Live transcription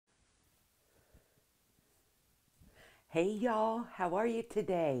Hey y'all, how are you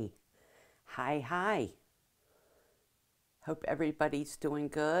today? Hi. Hope everybody's doing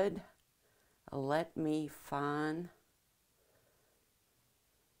good. Let me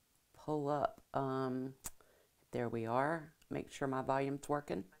pull up. There we are. Make sure my volume's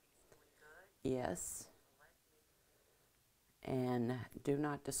working. Yes. And do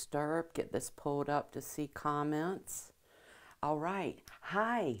not disturb. Get this pulled up to see comments. All right.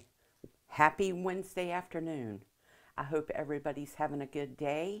 Hi. Happy Wednesday afternoon. I hope everybody's having a good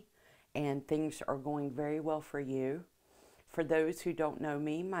day and things are going very well for you. For those who don't know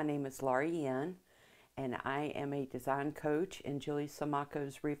me, my name is Laurie Anne, and I am a design coach in Julie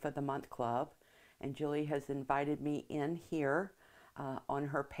Samako's Wreath of the Month Club. And Julie has invited me in here on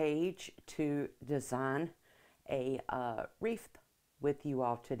her page to design a wreath with you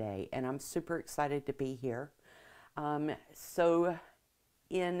all today. And I'm super excited to be here. So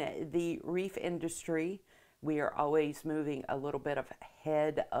in the wreath industry, we are always moving a little bit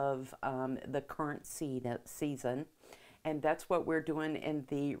ahead of the current season. And that's what we're doing in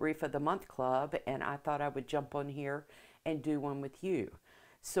the Wreath of the Month Club. And I thought I would jump on here and do one with you.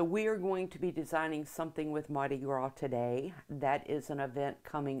 So we are going to be designing something with Mardi Gras today. That is an event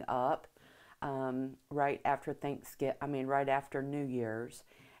coming up right after right after New Year's.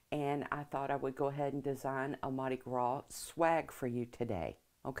 And I thought I would go ahead and design a Mardi Gras swag for you today.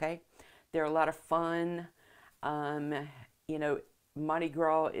 Okay? They're a lot of fun. Mardi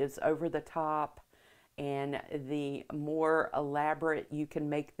Gras is over the top. And the more elaborate you can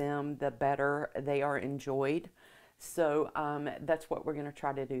make them, the better they are enjoyed. So that's what we're going to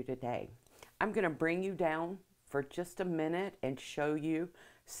try to do today. I'm going to bring you down for just a minute and show you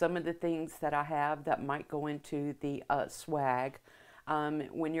some of the things that I have that might go into the swag.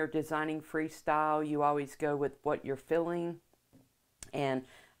 When you're designing freestyle, you always go with what you're feeling. And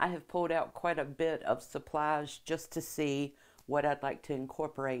I have pulled out quite a bit of supplies just to see what I'd like to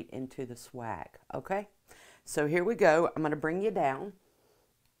incorporate into the swag. Okay, so here we go. I'm going to bring you down.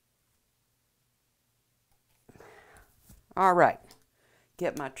 All right,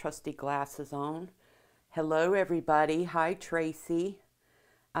 get my trusty glasses on. Hello everybody. Hi Tracy.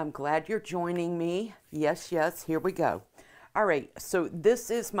 I'm glad you're joining me. Yes, here we go. All right, so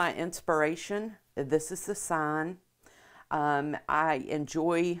this is my inspiration. This is the sign. I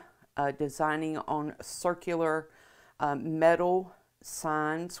enjoy designing on circular metal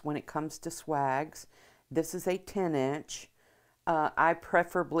signs when it comes to swags. This is a 10-inch. I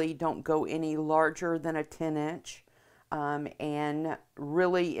preferably don't go any larger than a 10-inch and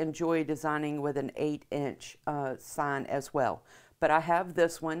really enjoy designing with an 8-inch sign as well. But I have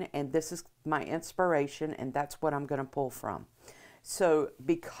this one, and this is my inspiration, and that's what I'm going to pull from. So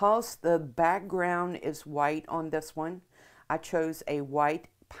because the background is white on this one, I chose a white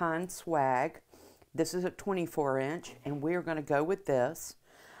pine swag. This is a 24-inch, and we're going to go with this.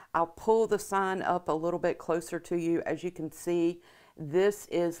 I'll pull the sign up a little bit closer to you. As you can see, this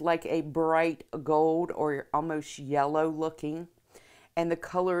is like a bright gold or almost yellow looking. And the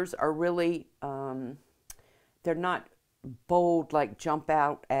colors are really, they're not bold, like jump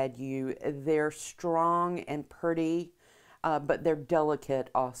out at you. They're strong and pretty, but they're delicate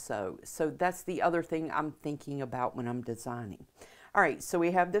also. So that's the other thing I'm thinking about when I'm designing. All right, so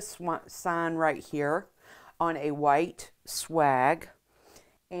we have this sign right here on a white swag,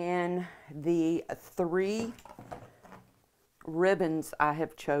 and the 3 ribbons I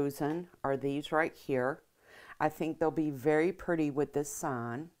have chosen are these right here. I think they'll be very pretty with this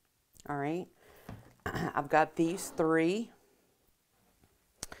sign. All right, I've got these 3.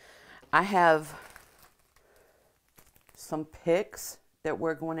 I have some picks that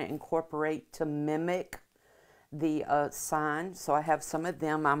we're going to incorporate to mimic the sign. So I have some of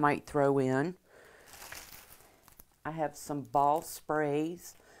them I might throw in. I have some ball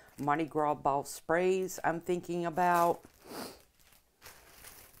sprays, Mardi Gras ball sprays I'm thinking about.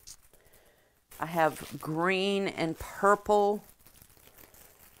 I have green and purple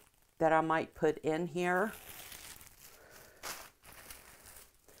that I might put in here.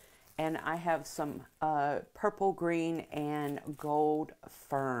 And I have some purple, green, and gold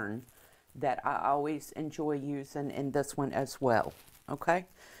fern that I always enjoy using in this one as well. Okay,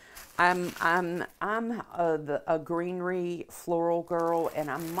 I'm a greenery floral girl, and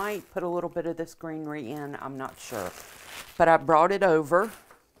I might put a little bit of this greenery in. I'm not sure, but I brought it over,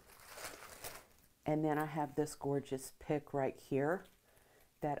 and then I have this gorgeous pick right here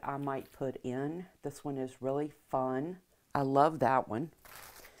that I might put in. This one is really fun. I love that one.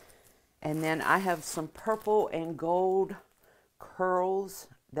 And then I have some purple and gold curls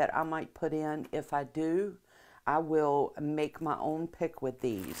that I might put in. If I do, I will make my own pick with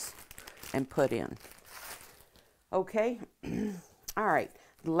these and put in. Okay, all right.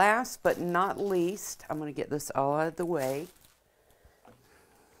 Last but not least, I'm going to get this all out of the way.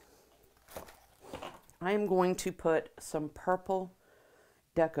 I am going to put some purple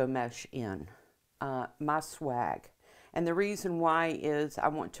Deco mesh in my swag. And the reason why is I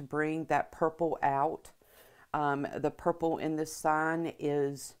want to bring that purple out. The purple in this sign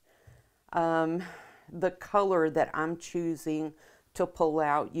is the color that I'm choosing to pull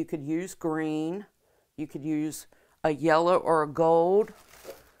out. You could use green, you could use a yellow or a gold,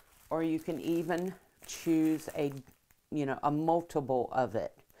 or you can even choose a multiple of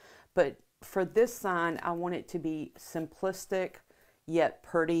it. But for this sign, I want it to be simplistic yet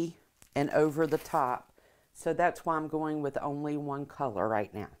pretty and over the top. So that's why I'm going with only one color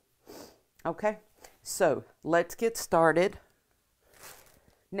right now. Okay, so let's get started.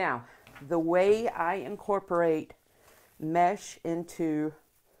 Now, the way I incorporate mesh into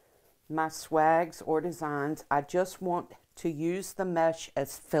my swags or designs, I just want to use the mesh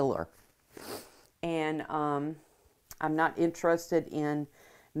as filler. And I'm not interested in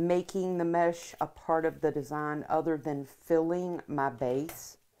making the mesh a part of the design other than filling my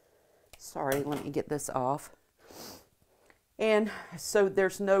base. Sorry, let me get this off. And so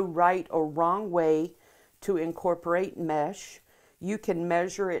there's no right or wrong way to incorporate mesh. You can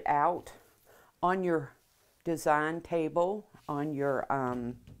measure it out on your design table, on your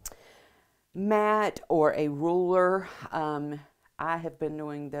mat or a ruler. I have been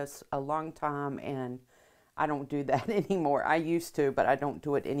doing this a long time and I don't do that anymore. I used to, but I don't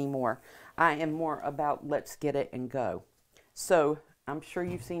do it anymore. I am more about let's get it and go. So I'm sure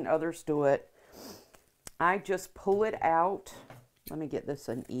you've seen others do it. I just pull it out. Let me get this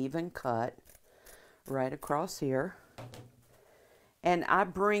an even cut right across here. And I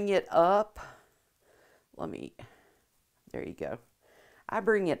bring it up. There you go. I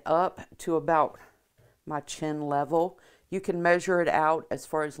bring it up to about my chin level. You can measure it out as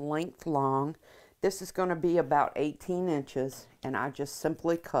far as length long. This is going to be about 18 inches, and I just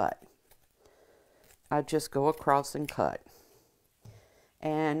simply cut. I just go across and cut.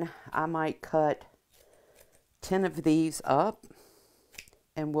 And I might cut 10 of these up,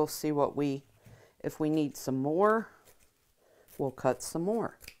 and we'll see if we need some more, we'll cut some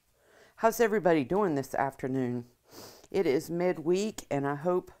more. How's everybody doing this afternoon? It is midweek, and I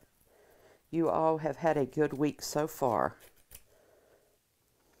hope you all have had a good week so far.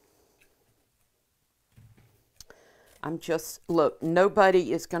 Look,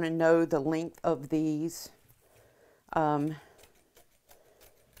 nobody is going to know the length of these. And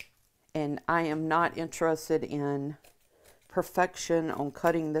I am not interested in perfection on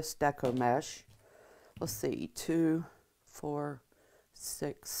cutting this Deco mesh. Let's see, 2, 4,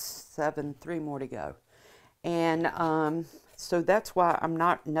 6, 7, 3 more to go. And so that's why I'm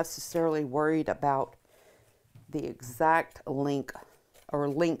not necessarily worried about the exact length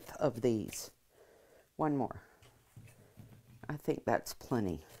of these. One more. I think that's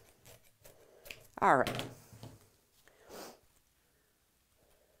plenty. All right.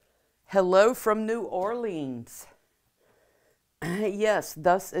 Hello from New Orleans. Yes,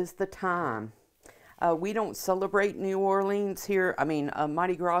 thus is the time. We don't celebrate New Orleans here,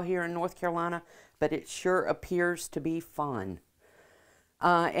 Mardi Gras here in North Carolina, but it sure appears to be fun.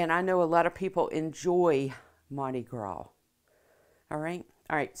 And I know a lot of people enjoy Mardi Gras. All right.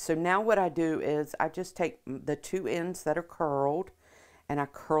 All right, so now what I do is I just take the two ends that are curled and I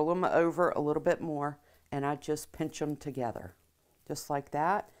curl them over a little bit more and I just pinch them together. Just like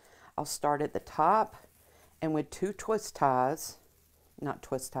that. I'll start at the top and with two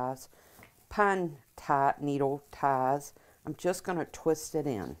pine needle ties, I'm just going to twist it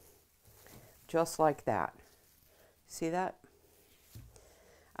in. Just like that. See that?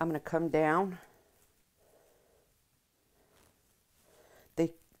 I'm going to come down.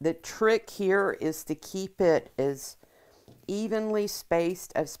 The trick here is to keep it as evenly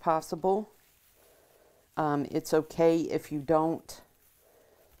spaced as possible. It's okay if you don't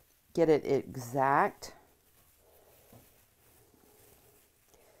get it exact.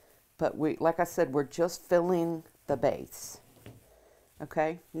 But like I said, we're just filling the base.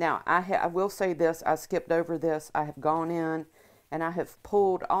 Okay, now I will say this, I skipped over this. I have gone in and I have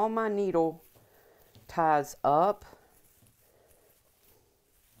pulled all my needle ties up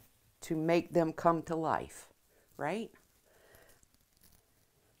to make them come to life, right?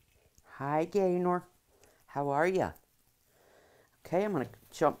 Hi, Gaynor. How are you? Okay, I'm going to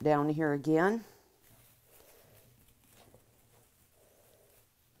jump down here again.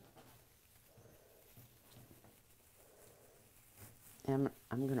 And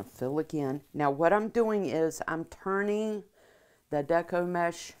I'm going to fill again. Now, what I'm doing is I'm turning the Deco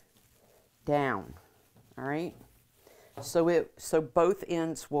mesh down, all right? so both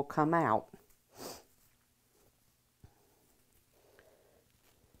ends will come out.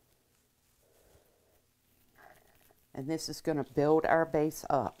 And this is going to build our base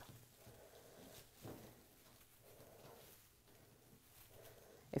up.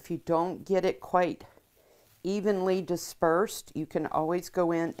 If you don't get it quite evenly dispersed, you can always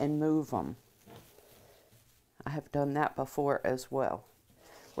go in and move them. I have done that before as well.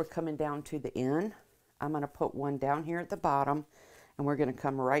 We're coming down to the end. I'm going to put one down here at the bottom, and we're going to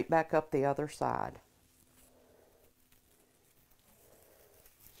come right back up the other side.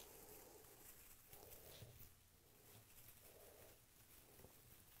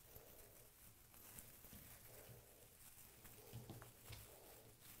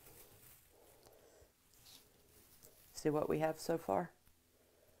 See what we have so far?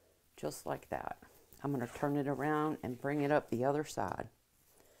 Just like that. I'm going to turn it around and bring it up the other side.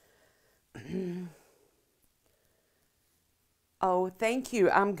 Oh, thank you.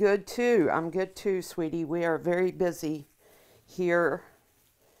 I'm good too. I'm good too, sweetie. We are very busy here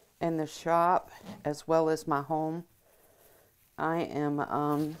in the shop as well as my home.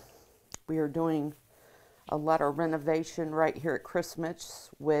 We are doing a lot of renovation right here at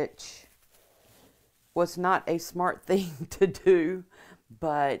Christmas, which was not a smart thing to do,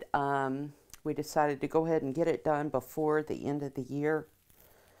 but we decided to go ahead and get it done before the end of the year.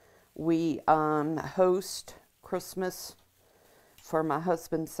 We host Christmas for my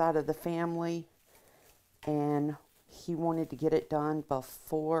husband's side of the family, and he wanted to get it done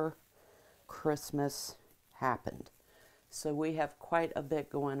before Christmas happened. So we have quite a bit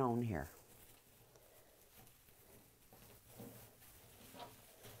going on here.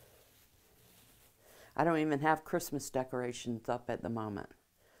 I don't even have Christmas decorations up at the moment.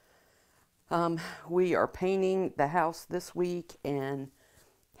 We are painting the house this week and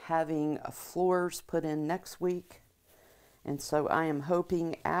having floors put in next week. And so I am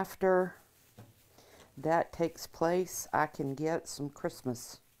hoping after that takes place, I can get some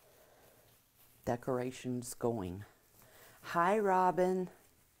Christmas decorations going. Hi, Robin.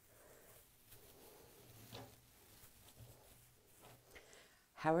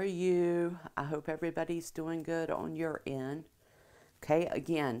 How are you? I hope everybody's doing good on your end. Okay,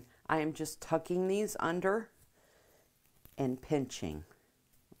 again, I am just tucking these under and pinching.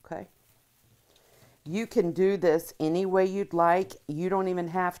 Okay. You can do this any way you'd like. You don't even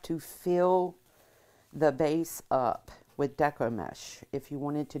have to fill the base up with Deco mesh. If you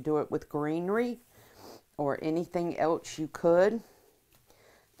wanted to do it with greenery or anything else, you could.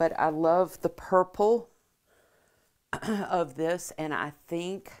 But I love the purple of this, and I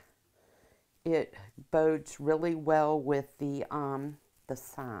think it bodes really well with the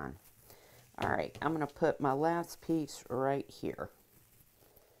sign. All right, I'm going to put my last piece right here.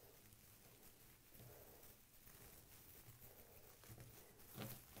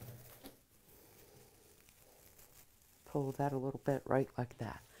 Pull that a little bit right like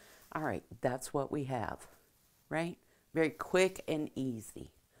that. All right, that's what we have, right? Very quick and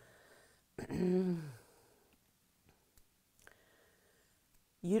easy.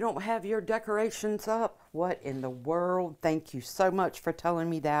 You don't have your decorations up? What in the world? Thank you so much for telling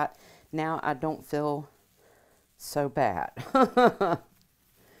me that. Now I don't feel so bad.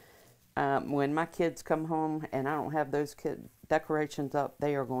 When my kids come home and I don't have those decorations up,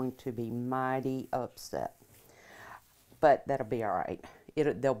 they are going to be mighty upset. But that'll be all right.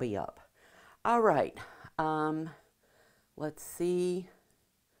 They'll be up. All right. Let's see.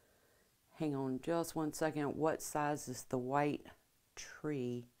 Hang on just one second. What size is the white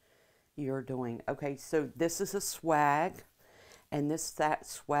tree you're doing? Okay, so this is a swag, and that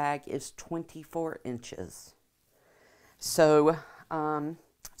swag is 24 inches. So,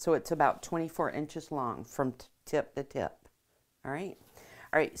 so it's about 24 inches long from tip to tip. All right.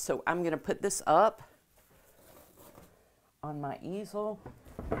 All right, so I'm going to put this up on my easel.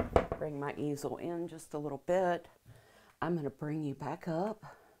 Bring my easel in just a little bit. I'm going to bring you back up.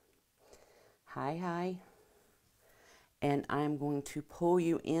 Hi, hi. And I'm going to pull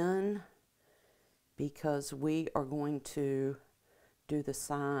you in because we are going to do the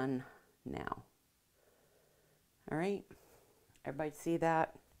sign now. All right. Everybody see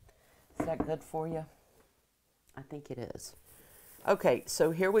that? Is that good for you? I think it is. Okay,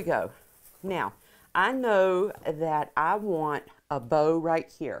 so here we go. Now, I know that I want a bow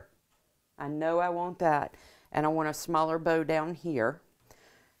right here. I know I want that. And I want a smaller bow down here.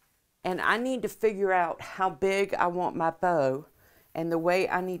 And I need to figure out how big I want my bow. And the way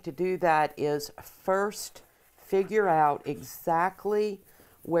I need to do that is first figure out exactly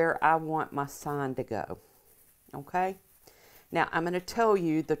where I want my sign to go. Okay? Now, I'm going to tell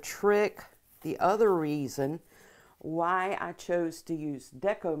you the trick, the other reason why I chose to use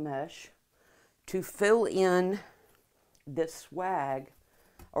Deco mesh to fill in this swag,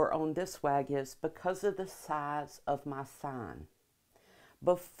 or on this swag, is because of the size of my sign.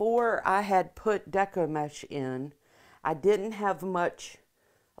 Before I had put Deco mesh in, I didn't have much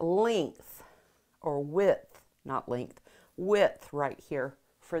length or width, not length, width right here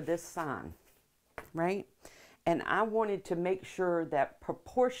for this sign, right? And I wanted to make sure that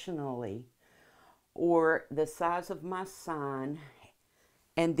proportionally, or the size of my sign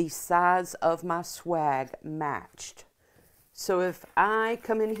and the size of my swag matched. So if I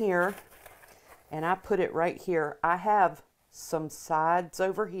come in here and I put it right here, I have some sides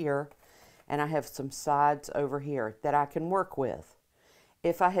over here and I have some sides over here that I can work with.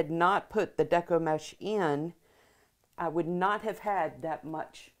 If I had not put the Deco mesh in, I would not have had that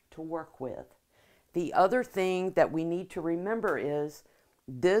much to work with. The other thing that we need to remember is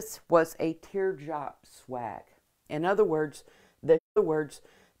this was a teardrop swag. In other words,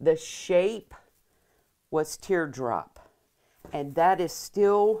 the shape was teardrop. And that is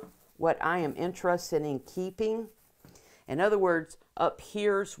still what I am interested in keeping. In other words, up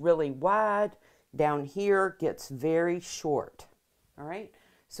here's really wide, down here gets very short. All right,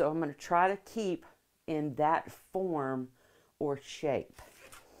 so I'm going to try to keep in that form or shape.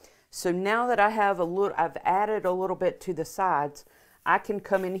 So now that I have I've added a little bit to the sides, I can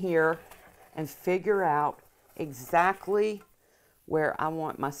come in here and figure out exactly where I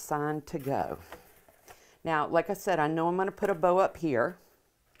want my sign to go. Now, like I said, I know I'm going to put a bow up here.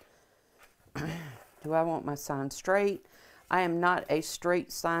 Do I want my sign straight? I am not a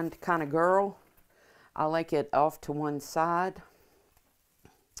straight sign kind of girl. I like it off to one side.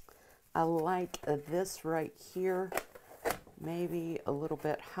 I like this right here, maybe a little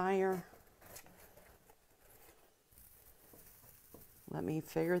bit higher. Let me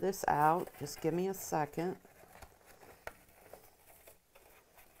figure this out. Just give me a second.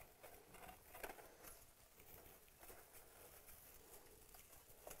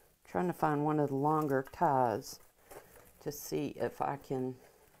 Trying to find one of the longer ties to see if I can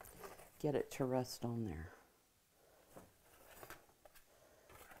get it to rest on there.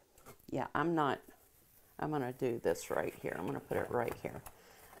 Yeah, I'm going to do this right here. I'm going to put it right here.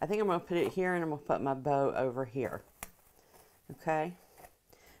 I think I'm going to put it here and I'm going to put my bow over here. Okay.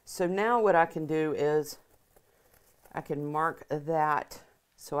 So now what I can do is I can mark that.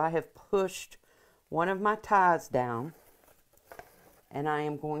 So I have pushed one of my ties down. And I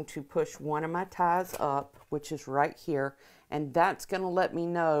am going to push one of my ties up, which is right here. And that's going to let me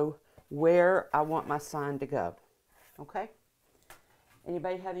know where I want my sign to go. Okay?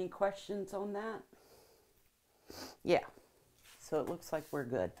 Anybody have any questions on that? Yeah. So it looks like we're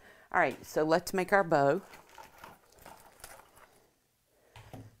good. All right, so let's make our bow.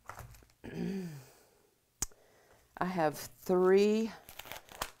 I have 3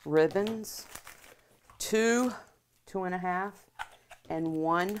 ribbons, 2 2.5, and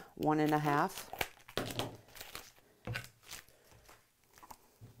 1 1.5.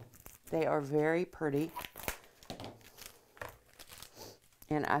 They are very pretty,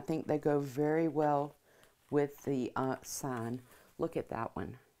 and I think they go very well with the sign. Look at that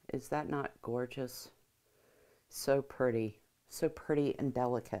one. Is that not gorgeous? So pretty and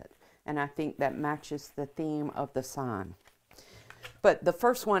delicate, and I think that matches the theme of the sign. But the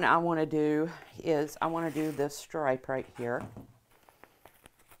first one I want to do is I want to do this stripe right here.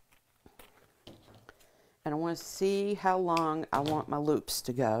 And I want to see how long I want my loops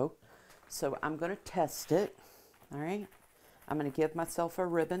to go. So I'm going to test it. All right. I'm going to give myself a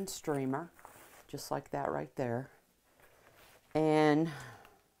ribbon streamer, just like that right there. And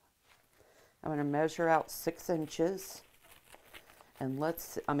I'm going to measure out 6 inches. And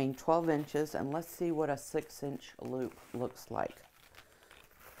 12 inches. And let's see what a 6-inch loop looks like.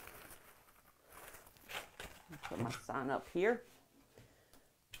 Put my sign up here.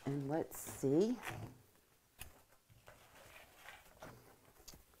 And let's see.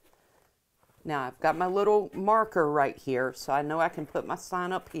 Now I've got my little marker right here, so I know I can put my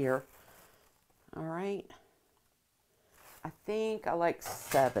sign up here. All right. I think I like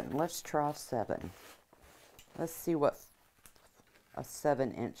 7. Let's try 7. Let's see what a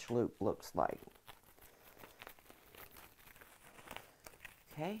 7-inch loop looks like.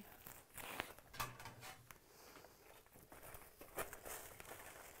 Okay.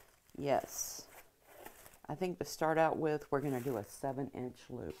 Yes. I think to start out with, we're going to do a 7-inch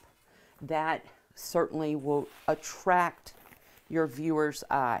loop. That certainly will attract your viewer's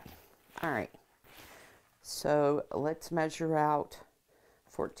eye. All right. So let's measure out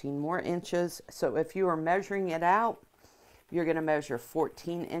 14 more inches. So if you are measuring it out, you're going to measure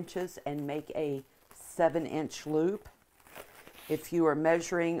 14 inches and make a 7-inch loop. If you are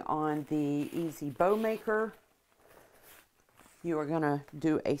measuring on the Easy Bow Maker, you are going to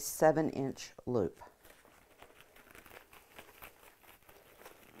do a 7-inch loop.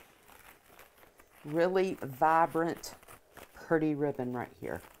 Really vibrant, pretty ribbon right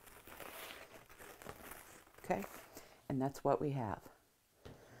here. Okay, and that's what we have.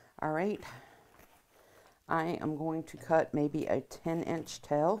 All right, I am going to cut maybe a 10-inch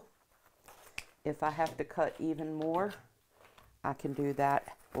tail. If I have to cut even more, I can do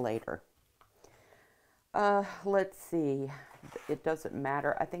that later. Let's see, it doesn't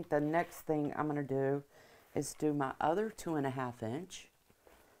matter. I think the next thing I'm going to do is do my other 2.5 inch.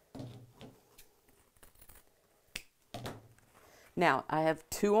 Now, I have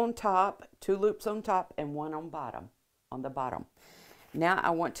 2 on top, 2 loops on top, and 1 on the bottom. Now,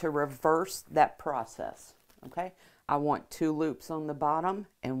 I want to reverse that process, okay? I want 2 loops on the bottom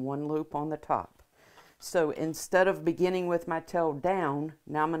and 1 loop on the top. So, instead of beginning with my tail down,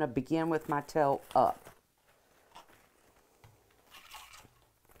 now I'm going to begin with my tail up.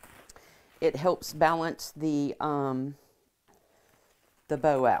 It helps balance the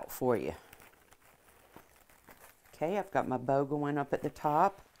bow out for you. Okay, I've got my bow going up at the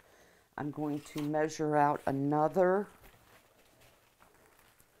top. I'm going to measure out another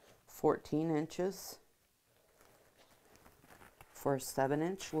 14 inches for a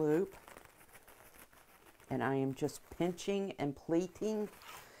 7-inch loop. And I am just pinching and pleating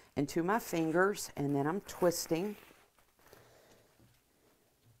into my fingers, and then I'm twisting.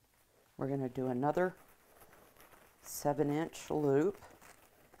 We're going to do another 7-inch loop,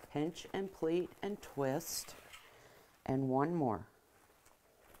 pinch and pleat and twist. And 1 more.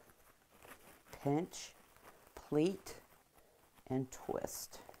 Pinch, pleat, and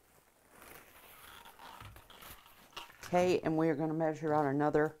twist. Okay, and we are going to measure out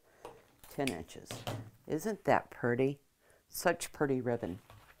another 10 inches. Isn't that pretty? Such pretty ribbon.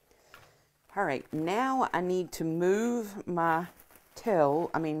 All right, now I need to move my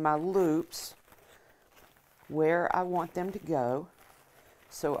my loops where I want them to go.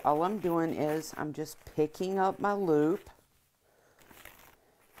 So all I'm doing is I'm just picking up my loop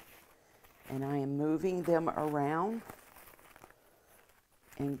and I am moving them around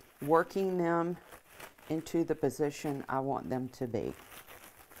and working them into the position I want them to be.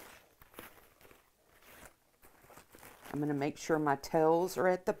 I'm going to make sure my tails are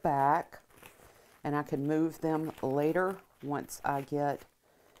at the back, and I can move them later once I get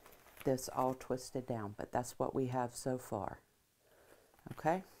this all twisted down, but that's what we have so far.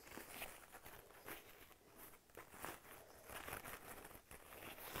 Okay.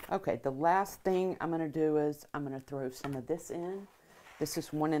 Okay, the last thing I'm going to do is I'm going to throw some of this in. This is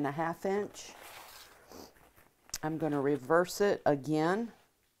 1.5 inch. I'm going to reverse it again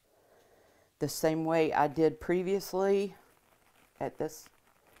the same way I did previously at this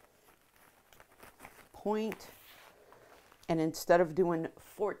point. And instead of doing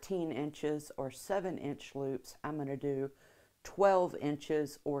 14 inches or 7-inch loops, I'm going to do 12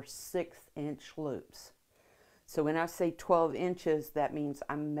 inches or 6-inch loops. So when I say 12 inches, that means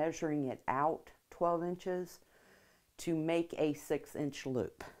I'm measuring it out 12 inches to make a 6-inch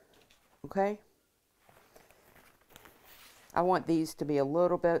loop. Okay? I want these to be a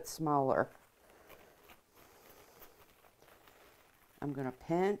little bit smaller. I'm going to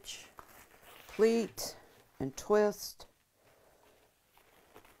pinch, pleat, and twist.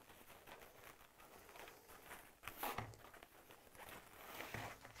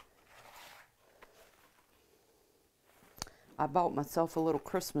 I bought myself a little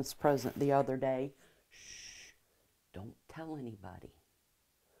Christmas present the other day. Shh, don't tell anybody.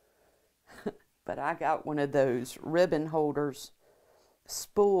 But I got one of those ribbon holders,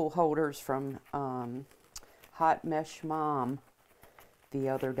 spool holders from Hot Mesh Mom the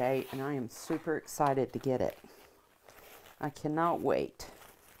other day, and I am super excited to get it. I cannot wait.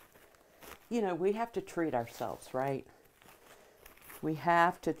 You know, we have to treat ourselves, right? We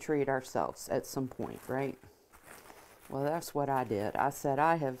have to treat ourselves at some point, right? Well, that's what I did. I said,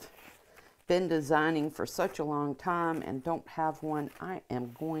 I have been designing for such a long time and don't have one. I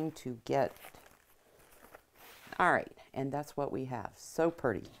am going to get it. All right, and that's what we have. So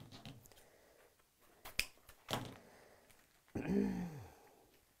pretty. I'm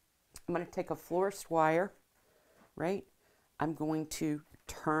going to take a florist wire, right? I'm going to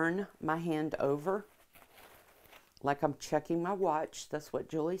turn my hand over like I'm checking my watch. That's what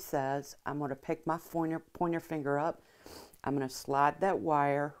Julie says. I'm going to pick my pointer finger up. I'm going to slide that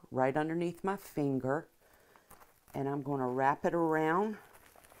wire right underneath my finger, and I'm going to wrap it around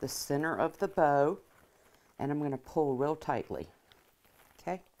the center of the bow, and I'm going to pull real tightly.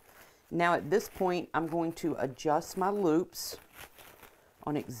 Okay? Now at this point, I'm going to adjust my loops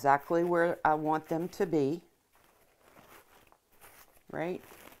on exactly where I want them to be, right?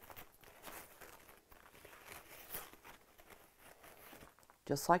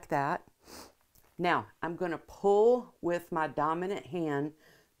 Just like that. Now, I'm going to pull with my dominant hand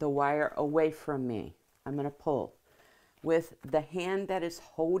the wire away from me. I'm going to pull. With the hand that is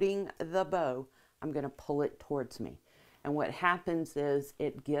holding the bow, I'm going to pull it towards me. And what happens is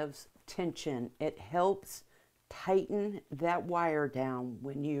it gives tension. It helps tighten that wire down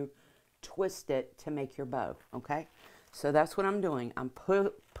when you twist it to make your bow, okay? So that's what I'm doing. I'm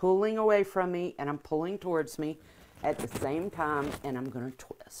pulling away from me and I'm pulling towards me at the same time, and I'm going to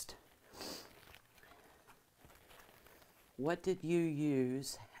twist. What did you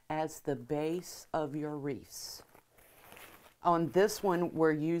use as the base of your wreaths? On this one,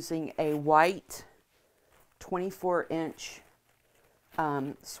 we're using a white 24-inch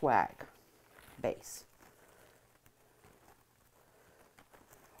swag base.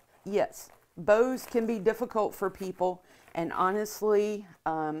 Yes, bows can be difficult for people, and honestly,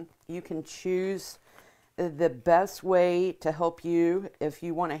 you can choose the best way to help you. If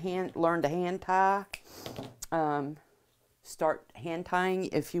you want to learn to hand tie, start hand tying.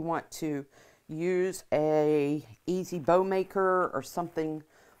 If you want to use a easy bow maker or something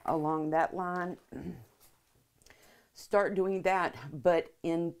along that line, start doing that. But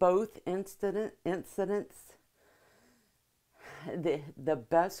in both incidents, the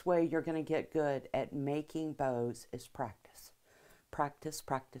best way you're going to get good at making bows is practice. Practice,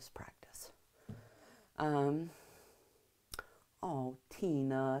 practice, practice. Oh,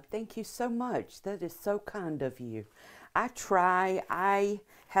 Tina, thank you so much. That is so kind of you. I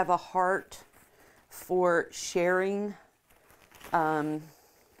have a heart for sharing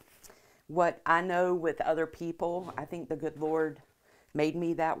what I know with other people. I think the good Lord made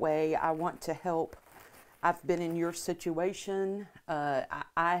me that way. I want to help. I've been in your situation. I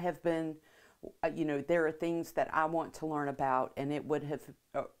have been, you know, there are things that I want to learn about, and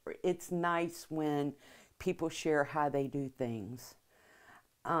it's nice when people share how they do things.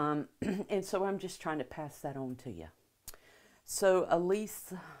 And so I'm just trying to pass that on to you. So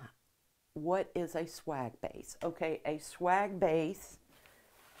Elise, what is a swag base? Okay, a swag base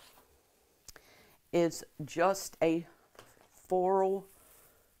is just a floral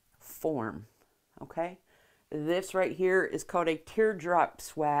form, okay? This right here is called a teardrop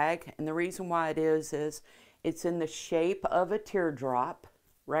swag, and the reason why it is it's in the shape of a teardrop,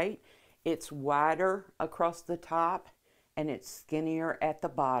 right? It's wider across the top and it's skinnier at the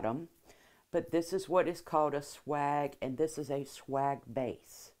bottom. But this is what is called a swag, and this is a swag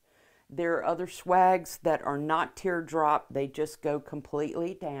base. There are other swags that are not teardrop. They just go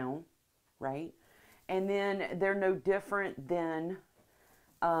completely down, right? And then they're no different than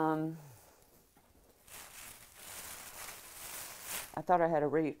I thought I had a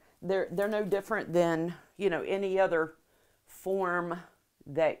Wreath. They're no different than, you know, any other form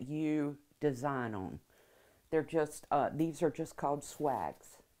that you design on. They're just, these are just called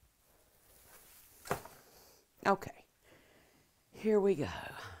swags. Okay, here we go.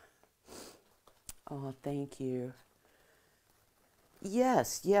 Oh, thank you.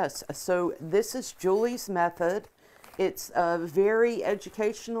 Yes, yes. So this is Julie's method. It's very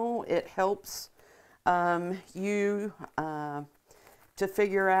educational. It helps you to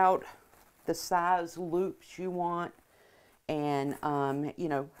figure out the size loops you want. And, you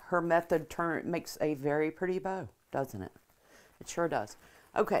know, her method makes a very pretty bow, doesn't it? It sure does.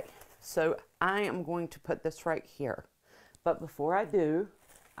 Okay, so I am going to put this right here. But before I do,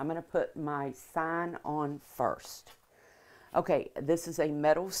 I'm going to put my sign on first. Okay, this is a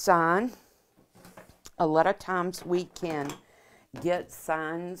metal sign. A lot of times we can get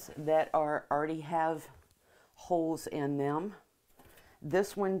signs that already have holes in them.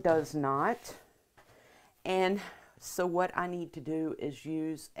 This one does not. And so what I need to do is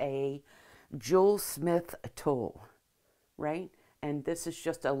use a Jewel Smith tool, right? And this is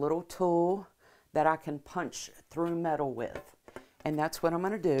just a little tool that I can punch through metal with. And that's what I'm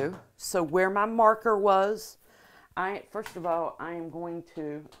going to do. So where my marker was, first of all, I am going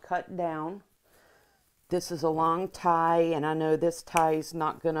to cut down. This is a long tie, and I know this tie is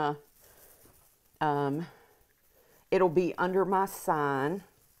not going to, it'll be under my sign.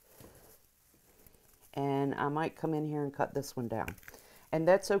 And I might come in here and cut this one down. And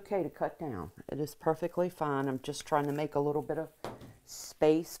that's okay to cut down. It is perfectly fine. I'm just trying to make a little bit of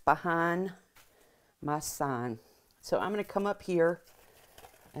space behind my sign. So I'm going to come up here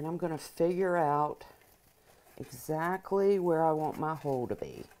and I'm going to figure out exactly where I want my hole to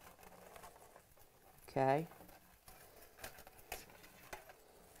be. Okay.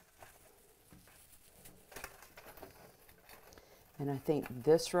 And I think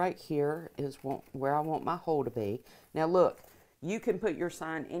this right here is where I want my hole to be. Now look, you can put your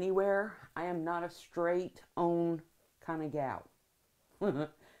sign anywhere. I am not a straight on kind of gal.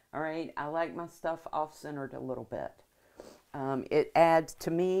 All right, I like my stuff off-centered a little bit. It adds,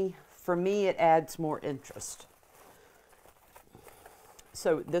 for me, it adds more interest.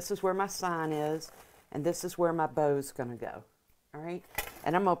 So this is where my sign is, and this is where my bow's gonna go. All right,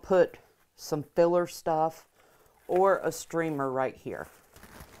 and I'm gonna put some filler stuff or a streamer right here.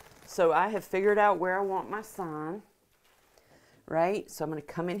 So I have figured out where I want my sign, right? So I'm going to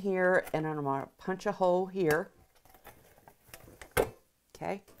come in here and I'm going to punch a hole here.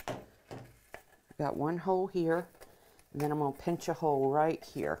 Okay. I got one hole here, and then I'm going to pinch a hole right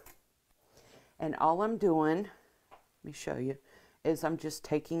here. And all I'm doing, let me show you, is I'm just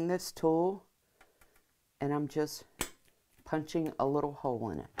taking this tool and I'm just punching a little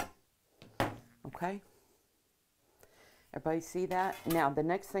hole in it. Okay. Everybody see that? Now, the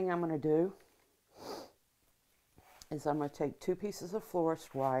next thing I'm going to do is I'm going to take 2 pieces of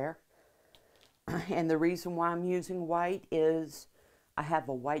florist wire. And the reason why I'm using white is I have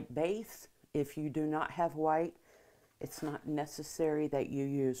a white base. If you do not have white, it's not necessary that you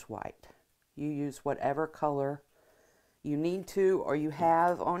use white. You use whatever color you need to or you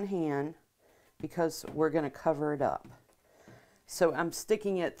have on hand, because we're going to cover it up. So I'm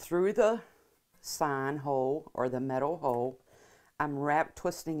sticking it through the sign hole or the metal hole. I'm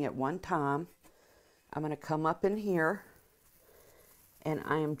twisting it one time. I'm going to come up in here and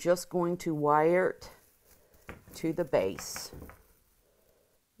I am just going to wire it to the base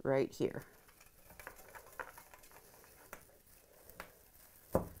right here.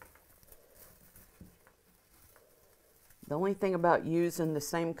 The only thing about using the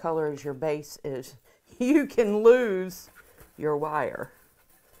same color as your base is you can lose your wire.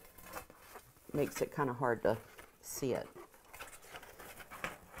 Makes it kind of hard to see it.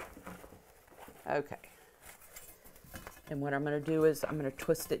 Okay. And what I'm going to do is I'm going to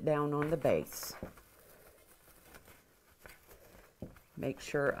twist it down on the base. Make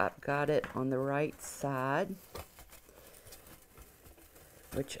sure I've got it on the right side,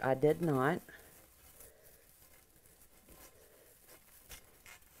 which I did not.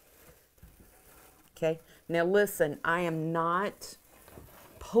 Okay. Now listen, I am not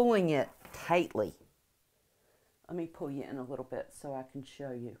pulling it tightly. Let me pull you in a little bit so I can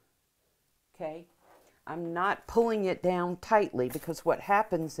show you. Okay, I'm not pulling it down tightly, because what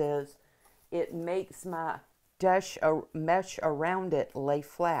happens is it makes my mesh around it lay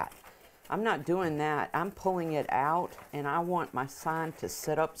flat. I'm not doing that. I'm pulling it out, and I want my sign to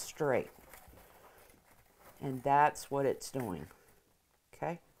sit up straight. And that's what it's doing.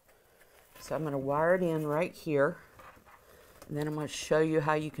 Okay, so I'm going to wire it in right here. And then I'm going to show you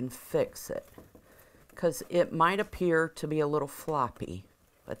how you can fix it, because it might appear to be a little floppy,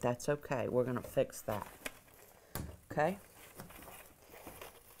 but that's okay. We're going to fix that. Okay?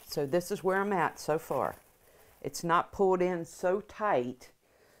 So this is where I'm at so far. It's not pulled in so tight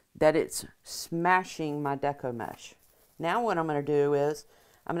that it's smashing my Deco mesh. Now what I'm going to do is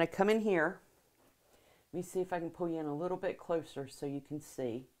I'm going to come in here. Let me see if I can pull you in a little bit closer so you can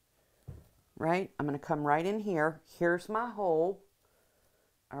see. Right? I'm going to come right in here. Here's my hole.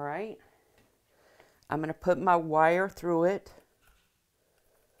 All right? I'm going to put my wire through it.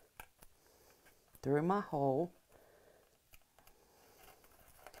 Through my hole.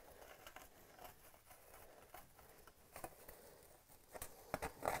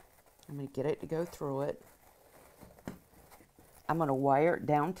 I'm going to get it to go through it. I'm going to wire it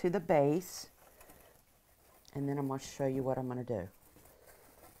down to the base. And then I'm going to show you what I'm going to do.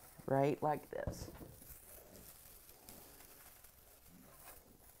 Right, like this.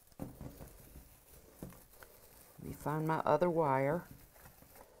 Let me find my other wire.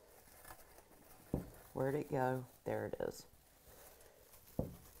 Where'd it go? There it is.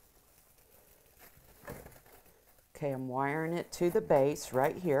 Okay, I'm wiring it to the base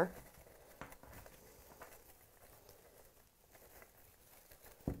right here.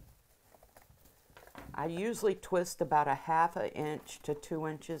 I usually twist about a 1/2 inch to 2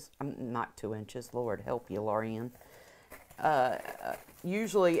 inches. Not 2 inches, Lord help you, Laurie Anne.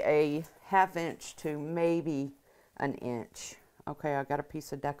 Usually a 1/2 inch to maybe an inch. Okay, I got a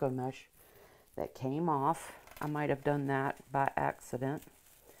piece of Deco mesh that came off. I might have done that by accident.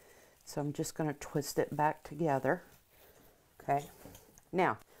 So I'm just going to twist it back together. Okay.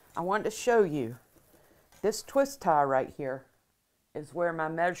 Now, I want to show you this twist tie right here is where my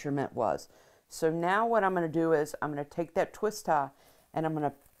measurement was. So now what I'm going to do is I'm going to take that twist tie and I'm going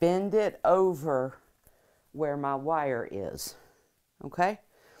to bend it over where my wire is. Okay?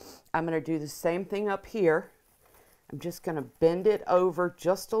 I'm going to do the same thing up here. I'm just going to bend it over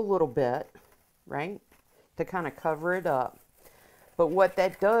just a little bit, right, to kind of cover it up. But what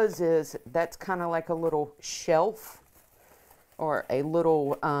that does is that's kind of like a little shelf or a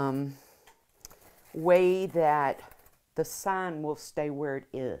little way that the sign will stay where it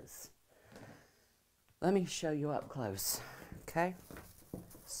is. Let me show you up close, okay?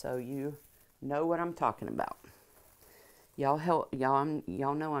 So you know what I'm talking about. Y'all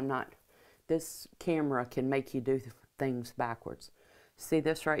know I'm not, this camera can make you do things backwards. See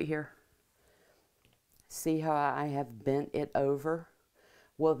this right here? See how I have bent it over?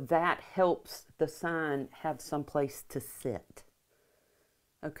 Well, that helps the sign have some place to sit.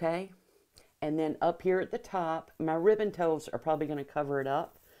 Okay? And then up here at the top, my ribbon tails are probably going to cover it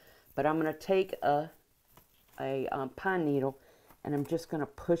up, but I'm going to take a pine needle and I'm just going to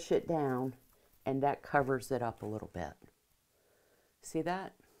push it down, and that covers it up a little bit. See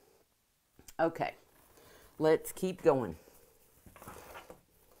that? Okay, let's keep going.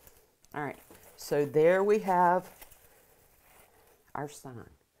 All right, so there we have our sign,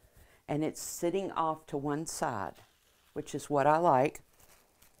 and it's sitting off to one side, which is what I like.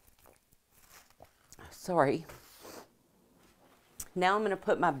 Sorry. Now I'm going to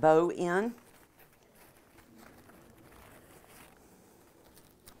put my bow in.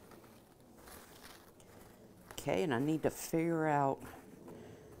 Okay, and I need to figure out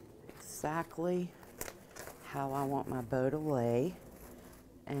exactly how I want my bow to lay.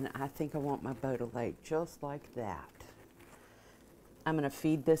 And I think I want my bow to lay just like that. I'm going to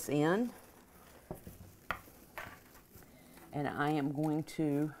feed this in. And I am going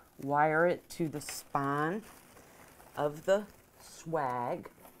to wire it to the spine of the swag,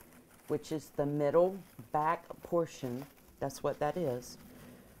 which is the middle back portion. That's what that is.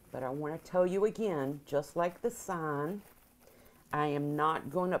 But I want to tell you again, just like the sign, I am not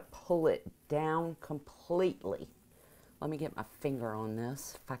going to pull it down completely. Let me get my finger on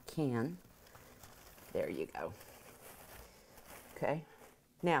this if I can. There you go. Okay.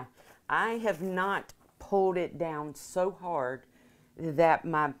 Now, I have not pulled it down so hard that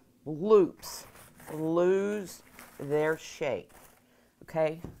my loops lose their shape.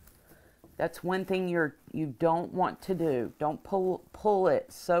 Okay? That's one thing you don't want to do. Don't pull it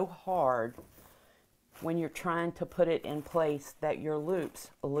so hard when you're trying to put it in place that your loops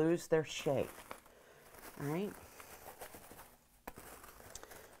lose their shape. All right?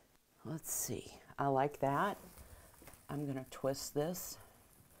 Let's see. I like that. I'm going to twist this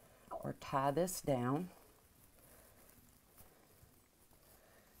or tie this down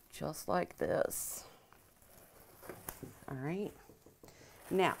just like this. All right.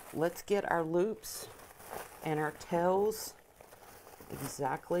 Now, let's get our loops and our tails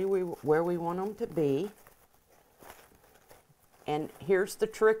exactly where we want them to be. And here's the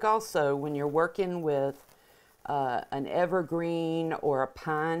trick also when you're working with an evergreen or a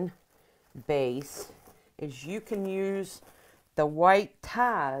pine base, is you can use the white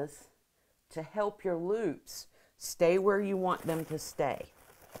ties to help your loops stay where you want them to stay.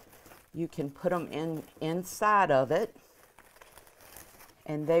 You can put them inside of it,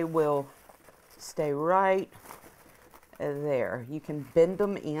 and they will stay right there. You can bend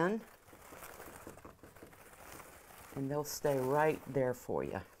them in, and they'll stay right there for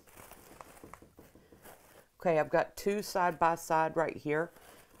you. Okay, I've got two side by side right here.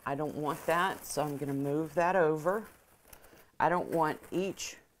 I don't want that, so I'm going to move that over. I don't want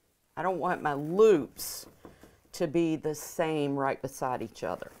my loops to be the same right beside each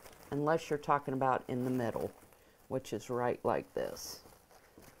other, unless you're talking about in the middle, which is right like this.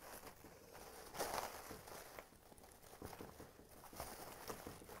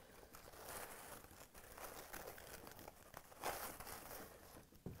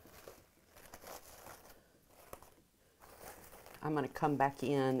 I'm going to come back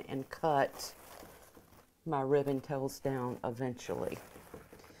in and cut my ribbon tails down eventually.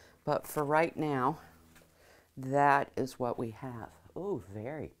 But for right now, that is what we have. Oh,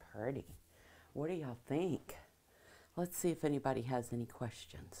 very pretty. What do y'all think? Let's see if anybody has any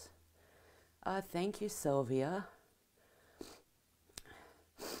questions. Thank you, Sylvia.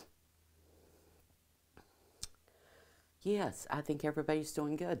 Yes, I think everybody's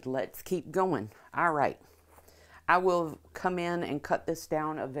doing good. Let's keep going. All right. I will come in and cut this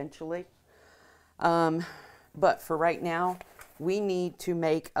down eventually. But for right now, we need to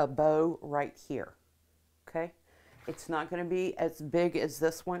make a bow right here. Okay? It's not going to be as big as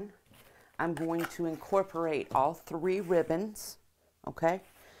this one. I'm going to incorporate all three ribbons. Okay?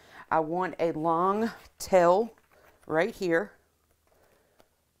 I want a long tail right here.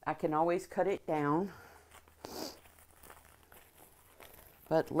 I can always cut it down.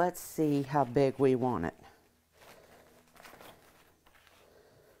 But let's see how big we want it.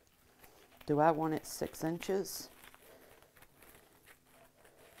 Do I want it 6 inches?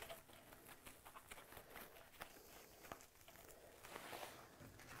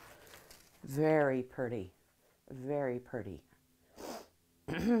 Very pretty. Very pretty.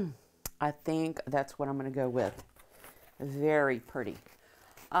 I think that's what I'm going to go with. Very pretty.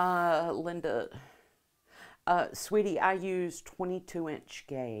 Linda, sweetie, I use 22-inch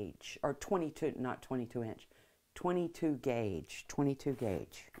gauge, or 22, not 22-inch, 22 gauge, 22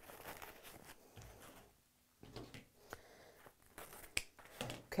 gauge.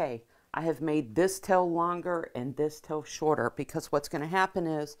 Okay, I have made this tail longer and this tail shorter because what's going to happen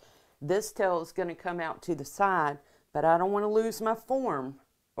is this tail is going to come out to the side, but I don't want to lose my form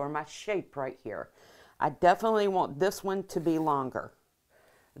or my shape right here. I definitely want this one to be longer.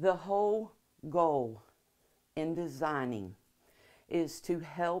 The whole goal in designing is to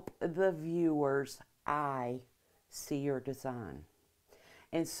help the viewer's eye see your design.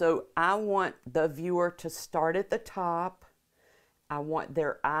 And so I want the viewer to start at the top. I want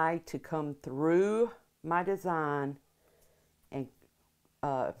their eye to come through my design and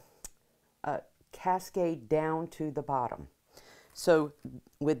cascade down to the bottom. So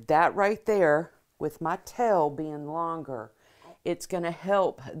with that right there, with my tail being longer, it's going to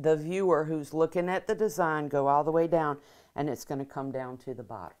help the viewer who's looking at the design go all the way down, and it's going to come down to the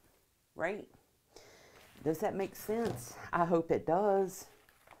bottom, right? Does that make sense? I hope it does.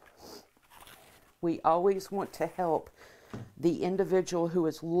 We always want to help the individual who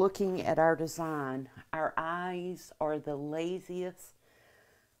is looking at our design. Our eyes are the laziest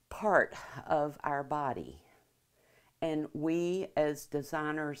part of our body, and we as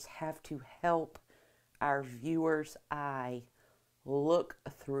designers have to help our viewer's eye look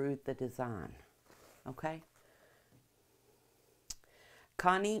through the design. Okay,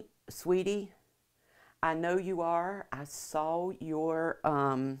 Connie, sweetie, I know you are. I saw your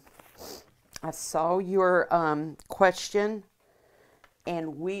question,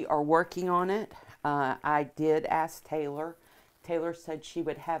 and we are working on it. I did ask Taylor. Taylor said she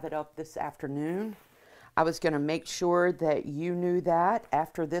would have it up this afternoon. I was going to make sure that you knew that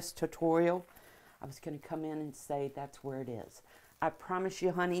after this tutorial. I was going to come in and say that's where it is. I promise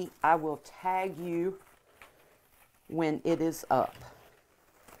you, honey, I will tag you when it is up.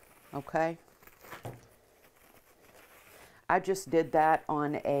 Okay? I just did that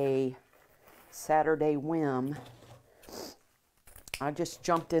on a Saturday whim. I just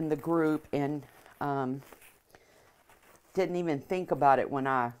jumped in the group and didn't even think about it when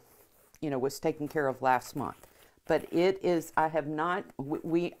I, was taken care of last month. But it is, I have not,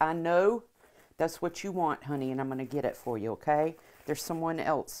 I know that's what you want, honey, and I'm going to get it for you, okay? There's someone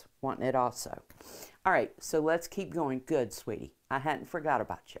else wanting it also. All right, so let's keep going. Good, sweetie. I hadn't forgot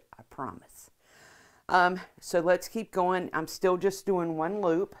about you, I promise. So let's keep going. I'm still just doing one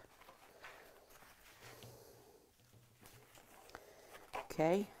loop.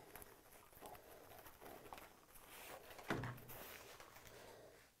 Okay.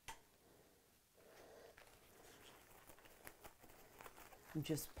 I'm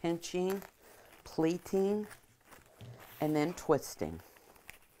just pinching, pleating, and then twisting.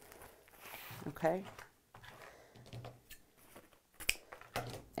 Okay.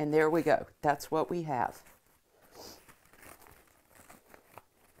 And there we go. That's what we have.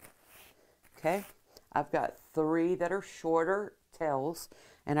 Okay. I've got 3 that are shorter tails,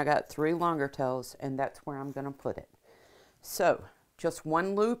 and I got 3 longer tails, and that's where I'm going to put it. So just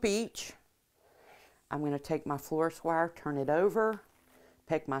one loop each. I'm going to take my florist wire, turn it over,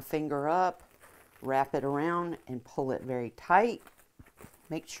 pick my finger up, wrap it around, and pull it very tight.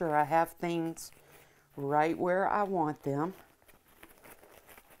 Make sure I have things right where I want them.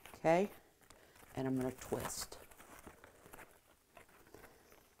 Okay, and I'm going to twist.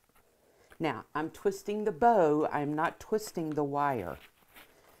 Now, I'm twisting the bow. I'm not twisting the wire.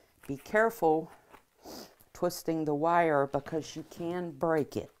 Be careful twisting the wire because you can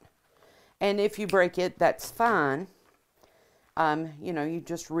break it. And if you break it, that's fine. You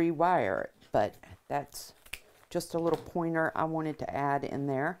just rewire it. But that's just a little pointer I wanted to add in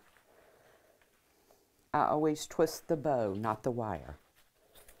there. I always twist the bow, not the wire.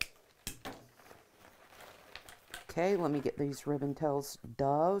 Okay, let me get these ribbon tails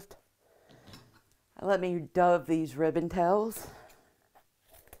doved. Let me dove these ribbon tails.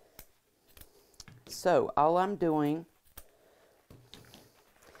 So all I'm doing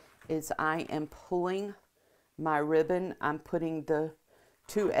is I am pulling my ribbon. I'm putting the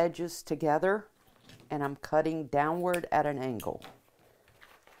 2 edges together and I'm cutting downward at an angle.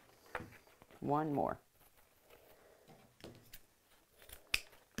 One more.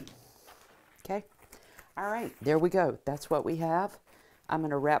 Okay. All right, there we go. That's what we have. I'm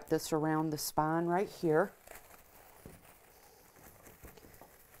going to wrap this around the spine right here.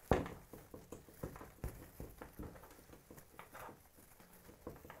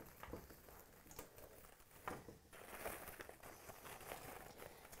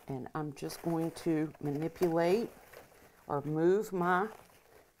 And I'm just going to manipulate or move my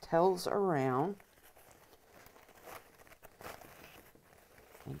tails around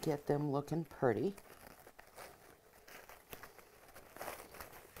and get them looking pretty.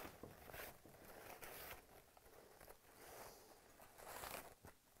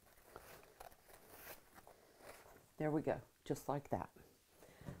 There we go, just like that.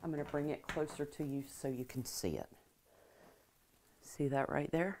 I'm going to bring it closer to you so you can see it. See that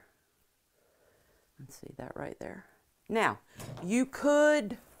right there? And see that right there. Now, you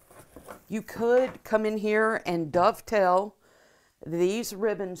could come in here and dovetail these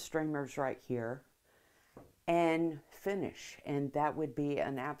ribbon streamers right here and finish, and that would be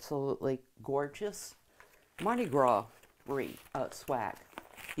an absolutely gorgeous Mardi Gras swag.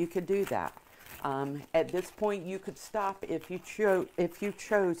 You could do that. At this point, you could stop if you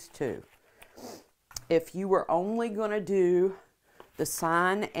chose to. If you were only going to do the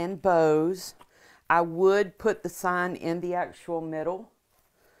sign and bows, I would put the sign in the actual middle.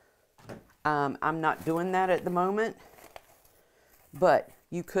 I'm not doing that at the moment, but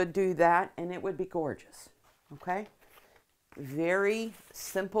you could do that and it would be gorgeous. Okay? Very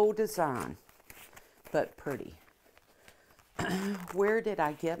simple design, but pretty. Where did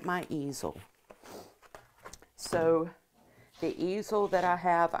I get my easel? So the easel that I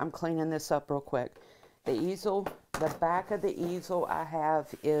have, I'm cleaning this up real quick. The easel, the back of the easel I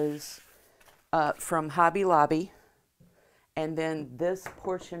have is from Hobby Lobby. And then this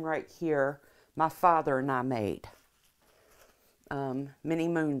portion right here, my father and I made many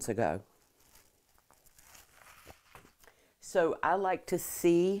moons ago. So I like to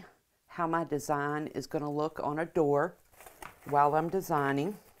see how my design is going to look on a door while I'm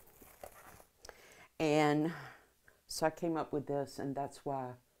designing. And so I came up with this, and that's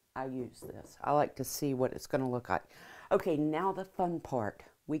why I use this. I like to see what it's going to look like. Okay, now the fun part.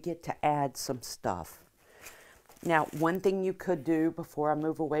 We get to add some stuff. Now, one thing you could do before I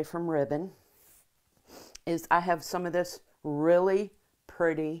move away from ribbon is I have some of this really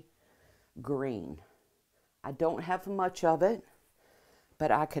pretty green. I don't have much of it,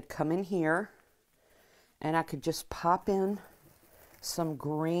 but I could come in here and I could just pop in some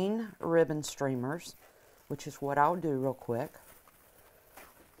green ribbon streamers, which is what I'll do real quick.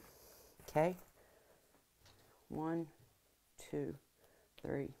 Okay. 1, 2,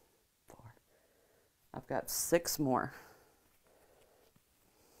 3, 4. I've got 6 more.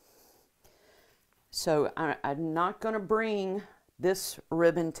 So I'm not going to bring this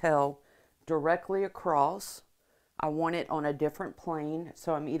ribbon tail directly across. I want it on a different plane.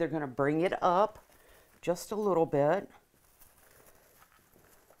 So I'm either going to bring it up just a little bit,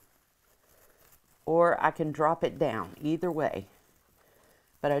 or I can drop it down, either way.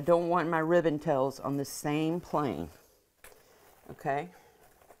 But I don't want my ribbon tails on the same plane. Okay?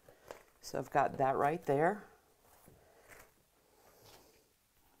 So I've got that right there.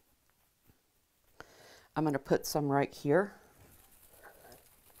 I'm going to put some right here,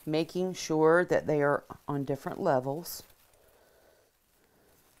 making sure that they are on different levels.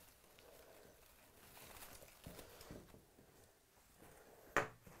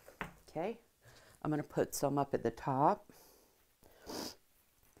 Okay? I'm going to put some up at the top.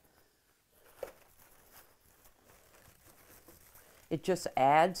 It just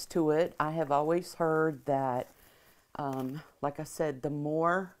adds to it. I have always heard that, like I said, the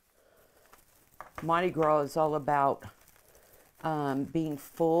more Mardi Gras is all about being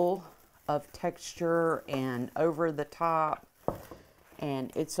full of texture and over the top,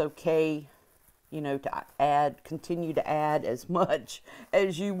 and it's okay, you know, to continue to add as much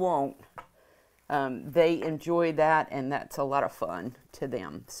as you want. They enjoy that, and that's a lot of fun to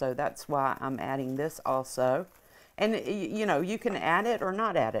them. So that's why I'm adding this also. And, you know, you can add it or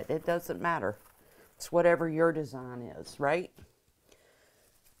not add it. It doesn't matter. It's whatever your design is, right?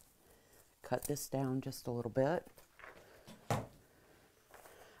 Cut this down just a little bit. All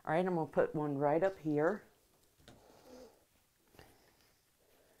right, I'm going to put one right up here.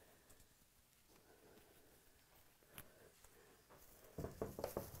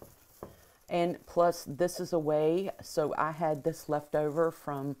 And plus, this is a way, so I had this left over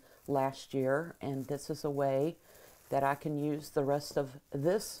from last year, and this is a way that I can use the rest of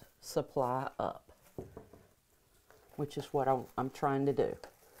this supply up, which is what I'm trying to do.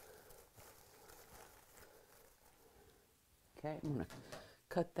 Okay, I'm going to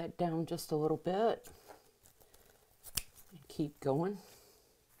cut that down just a little bit and keep going.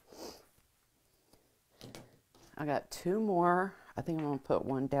 I got 2 more. I think I'm going to put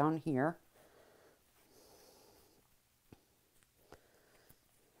one down here.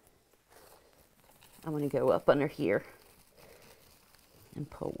 I'm going to go up under here and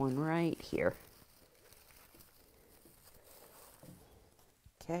put one right here.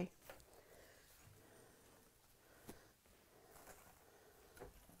 Okay.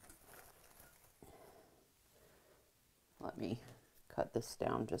 Let me cut this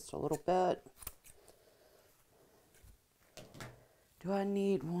down just a little bit. Do I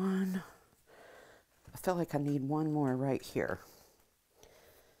need one? I feel like I need one more right here.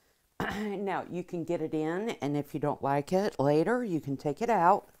 Now, you can get it in, and if you don't like it later, you can take it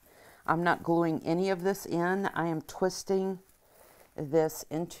out. I'm not gluing any of this in. I am twisting this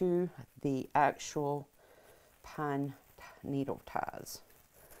into the actual pine needle ties.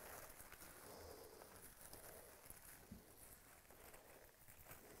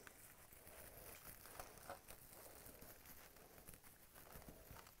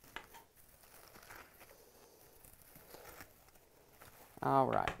 All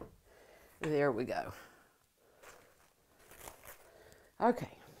right, there we go. Okay,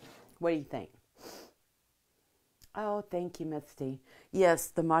 what do you think? Oh, thank you, Misty. Yes,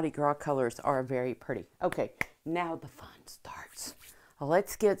 the Mardi Gras colors are very pretty. Okay, now the fun starts.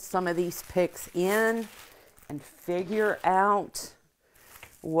 Let's get some of these picks in and figure out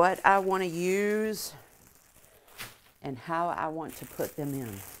what I want to use and how I want to put them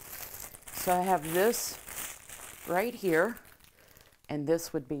in. So I have this right here. And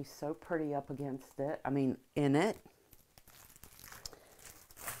this would be so pretty up against it. I mean, in it.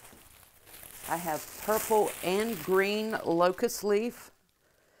 I have purple and green locust leaf.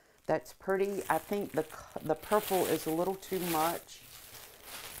 That's pretty. I think the purple is a little too much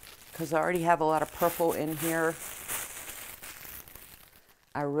because I already have a lot of purple in here.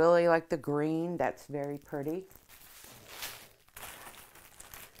 I really like the green. That's very pretty.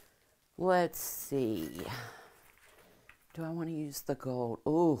 Let's see. Do I want to use the gold?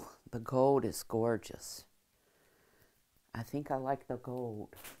 Ooh, the gold is gorgeous. I think I like the gold.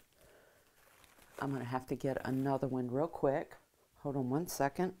 I'm going to have to get another one real quick. Hold on one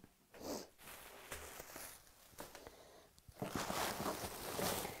second.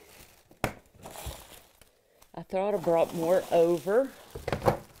 I thought I brought more over,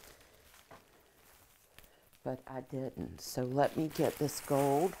 but I didn't. So let me get this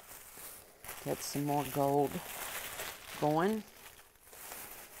gold. Get some more gold going,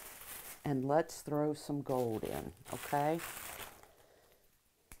 and let's throw some gold in, okay?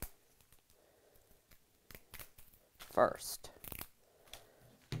 First.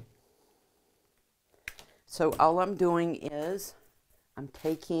 So all I'm doing is I'm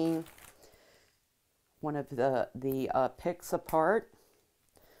taking one of the picks apart.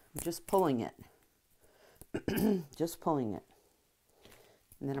 I'm just pulling it. Just pulling it.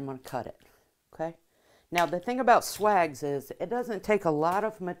 And then I'm going to cut it, okay? Now, the thing about swags is it doesn't take a lot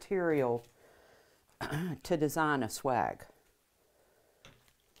of material to design a swag.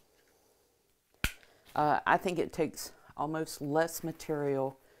 I think it takes almost less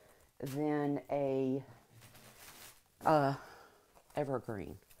material than a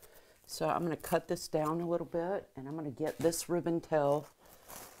evergreen. So I'm going to cut this down a little bit, and I'm going to get this ribbon tail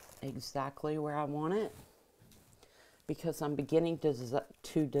exactly where I want it because I'm beginning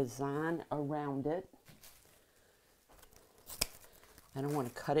to design around it. And I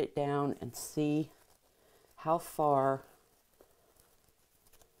want to cut it down and see how far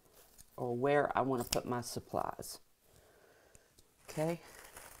or where I want to put my supplies. Okay.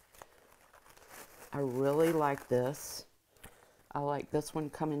 I really like this. I like this one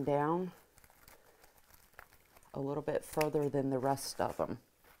coming down a little bit further than the rest of them.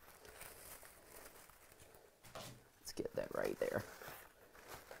 Let's get that right there.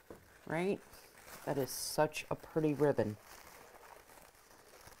 Right? That is such a pretty ribbon.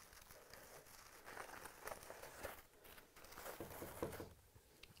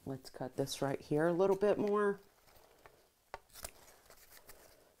 Let's cut this right here a little bit more.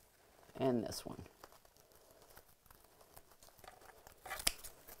 And this one.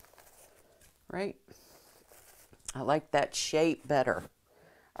 Right? I like that shape better.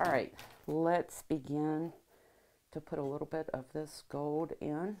 All right, let's begin to put a little bit of this gold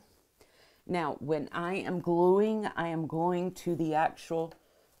in. Now, when I am gluing to the actual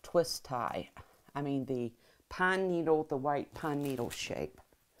twist tie. I mean the pine needle, the white pine needle shape.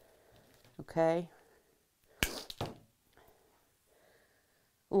 Okay?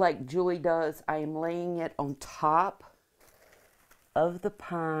 Like Julie does, I am laying it on top of the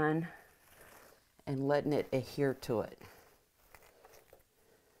pine and letting it adhere to it.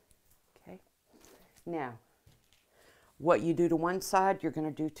 Okay? Now, what you do to one side, you're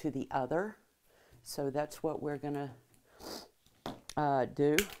going to do to the other. So that's what we're going to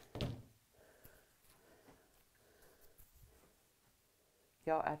do.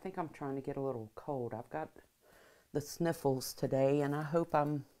 Y'all, I think I'm trying to get a little cold. I've got the sniffles today, and I hope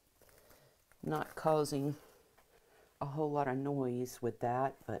I'm not causing a whole lot of noise with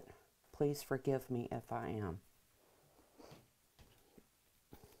that, but please forgive me if I am.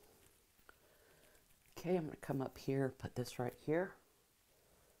 Okay, I'm going to come up here, put this right here.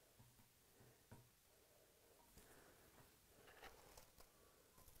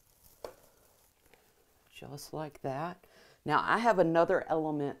 Just like that. Now, I have another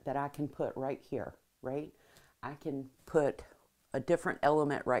element that I can put right here, right? I can put a different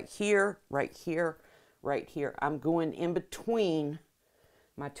element right here, right here, right here. I'm going in between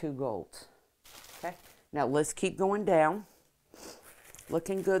my two golds. Okay, now let's keep going down.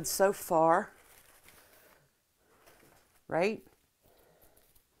 Looking good so far, right?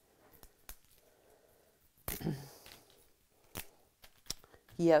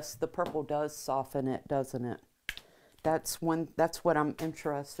 Yes, the purple does soften it, doesn't it? That's what I'm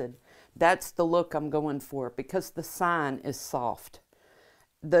interested. That's the look I'm going for, because the sign is soft.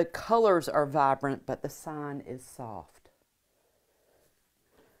 The colors are vibrant, but the sign is soft.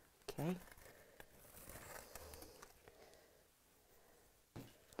 Okay.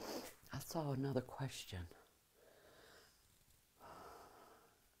 I saw another question.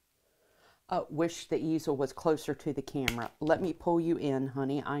 Wish the easel was closer to the camera. Let me pull you in,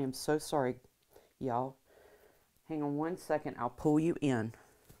 honey. I am so sorry, y'all. Hang on one second. I'll pull you in.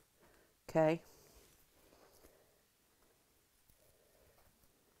 Okay.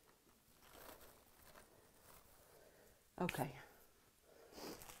 Okay.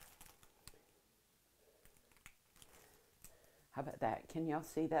 How about that? Can y'all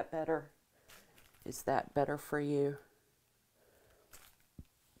see that better? Is that better for you?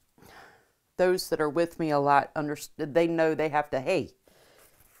 Those that are with me a lot, they know they have to, hey,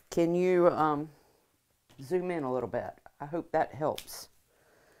 can you zoom in a little bit? I hope that helps.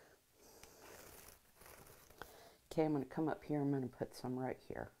 Okay, I'm going to come up here. I'm going to put some right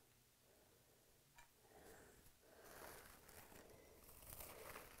here.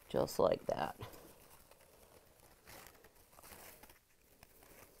 Just like that.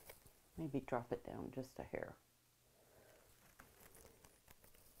 Maybe drop it down just a hair.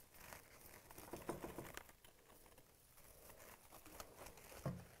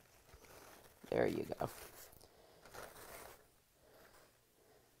 There you go.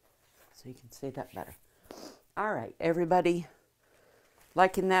 So you can see that better. All right, everybody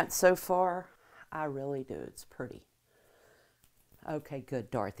liking that so far? I really do. It's pretty. Okay,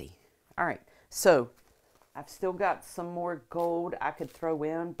 good, Dorothy. All right, so I've still got some more gold I could throw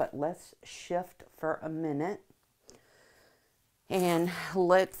in, but let's shift for a minute. And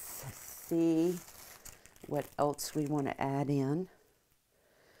let's see what else we want to add in.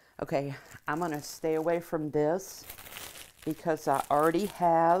 Okay, I'm going to stay away from this because I already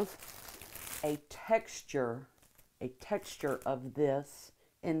have a texture of this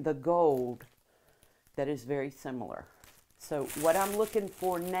in the gold that is very similar. So what I'm looking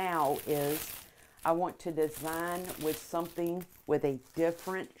for now is I want to design with something with a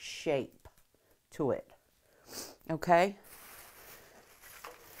different shape to it. Okay?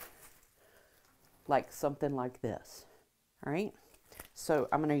 Like something like this. All right? So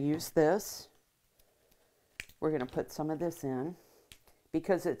I'm going to use this. We're going to put some of this in.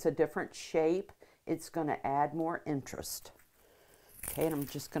 Because it's a different shape, it's going to add more interest. Okay, and I'm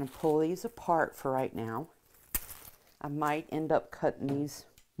just going to pull these apart for right now. I might end up cutting these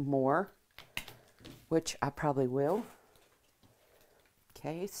more, which I probably will.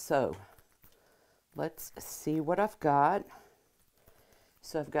 Okay, so let's see what I've got.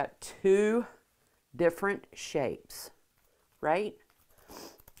 So I've got two different shapes, right?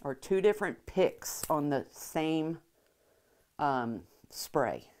 Or two different picks on the same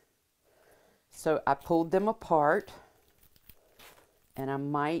spray. So I pulled them apart, and I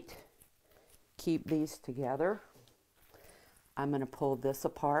might keep these together. I'm going to pull this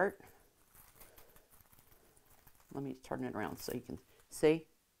apart. Let me turn it around so you can see.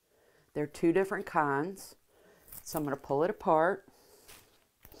 They're two different kinds. So I'm going to pull it apart.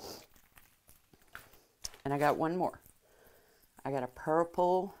 And I got one more. I got a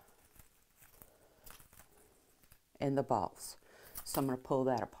purple in the balls. So I'm going to pull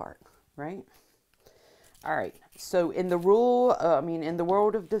that apart, right? All right. So in the in the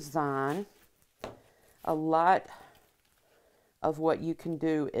world of design, a lot of what you can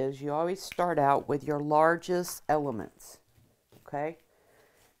do is you always start out with your largest elements, okay?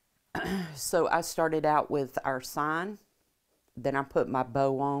 So I started out with our sign, Then I put my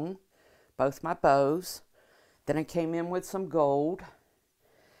bow on, both my bows. Then I came in with some gold.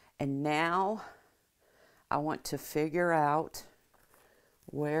 And now I want to figure out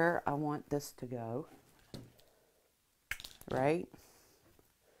where I want this to go. Right?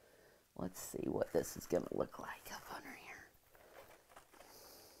 Let's see what this is going to look like up under here.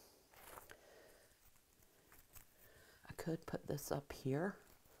 I could put this up here.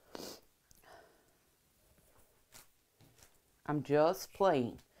 I'm just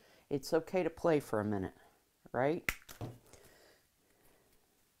playing. It's okay to play for a minute, right?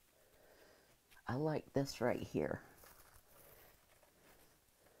 I like this right here.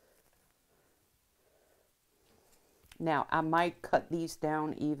 Now, I might cut these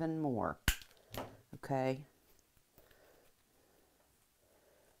down even more, okay?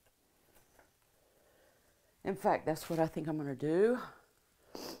 In fact, that's what I think I'm going to do.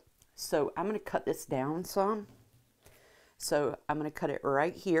 So, I'm going to cut this down some. So, I'm going to cut it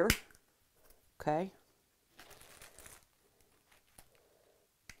right here, okay?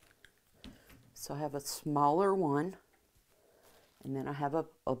 So, I have a smaller one, and then I have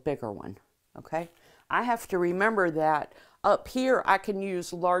a bigger one, okay? I have to remember that up here I can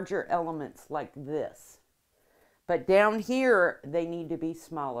use larger elements like this. But down here they need to be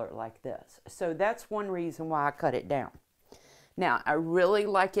smaller like this. So that's one reason why I cut it down. Now I really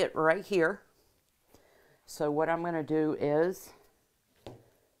like it right here. So what I'm going to do is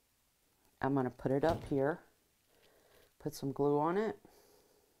I'm going to put it up here. Put some glue on it.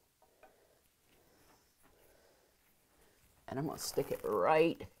 And I'm going to stick it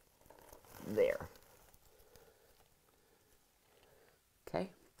right there. Okay.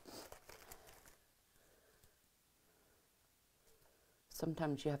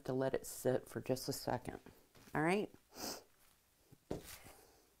 Sometimes you have to let it sit for just a second. All right.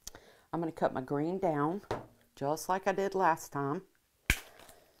 I'm going to cut my green down just like I did last time.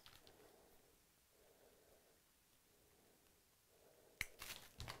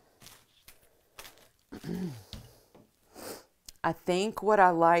 I think what I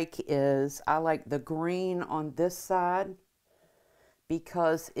like is I like the green on this side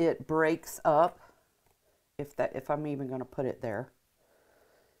because it breaks up, if I'm even going to put it there.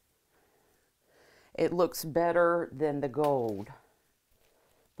 It looks better than the gold,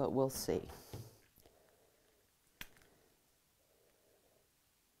 but we'll see.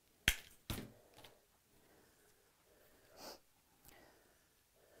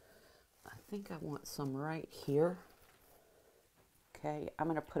 I think I want some right here. Okay, I'm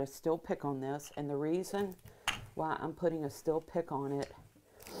going to put a still pick on this, and the reason why I'm putting a still pick on it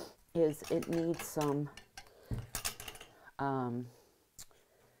is it needs some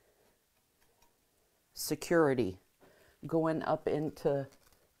security going up into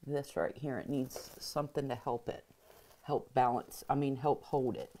this right here. It needs something to help it, help balance, help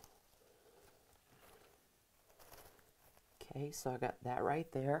hold it. Okay, so I got that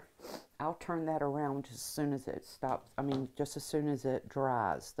right there. I'll turn that around just as soon as it stops, just as soon as it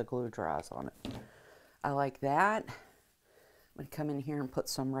dries, the glue dries on it. I like that. I'm going to come in here and put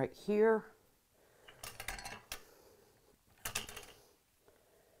some right here.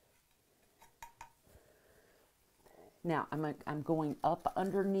 Now, I'm going up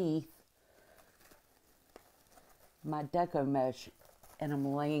underneath my Deco mesh, and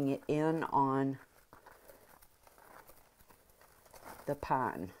I'm laying it in on the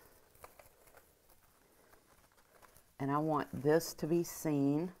pine. And I want this to be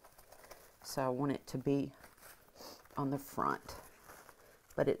seen, so I want it to be on the front.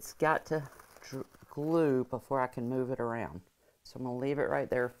 But it's got to glue before I can move it around. So I'm going to leave it right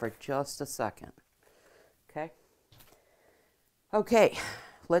there for just a second. Okay? Okay,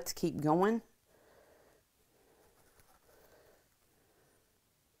 let's keep going.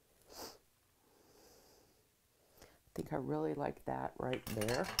 I think I really like that right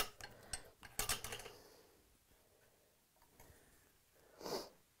there.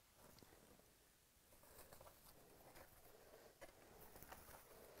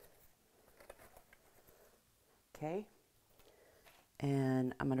 Okay,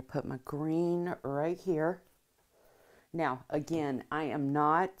 and I'm going to put my green right here. Now, again, I am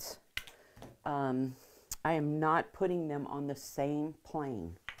not putting them on the same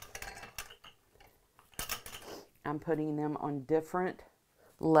plane. I'm putting them on different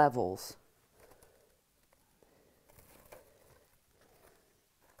levels.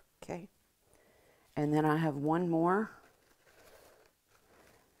 Okay, and then I have one more.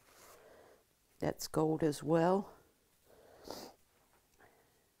 That's gold as well.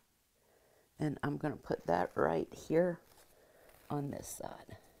 And I'm going to put that right here on this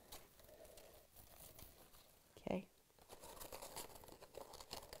side. Okay.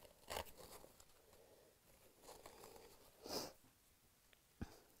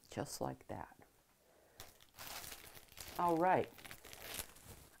 just like that. All right.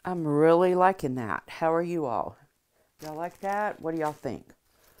 I'm really liking that. How are you all? Y'all like that? What do y'all think?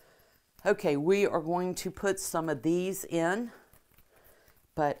 Okay, we are going to put some of these in,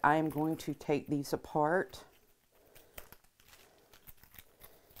 but I am going to take these apart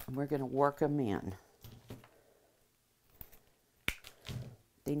and we're going to work them in.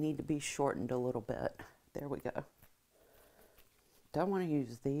 They need to be shortened a little bit. There we go. Do I want to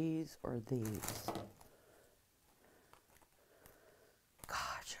use these or these?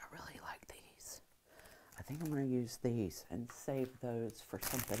 Gosh, I really like these. I think I'm going to use these and save those for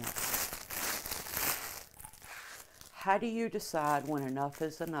something else. How do you decide when enough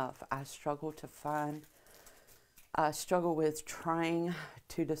is enough? I struggle with trying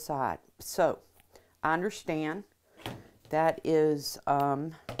to decide. So, I understand that is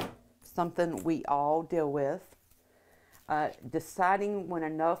something we all deal with. Deciding when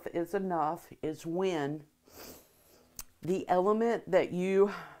enough is when the element that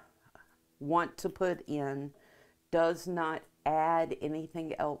you want to put in does not add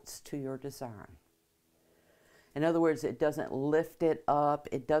anything else to your design. In other words, it doesn't lift it up,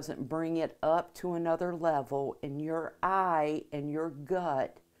 it doesn't bring it up to another level, and your eye and your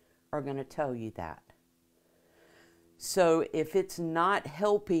gut are going to tell you that. So if it's not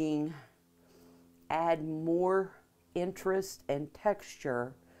helping add more interest and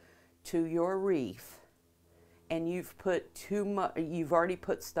texture to your wreath, and you've put too much, you've already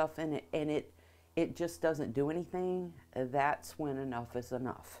put stuff in it, and it just doesn't do anything, that's when enough is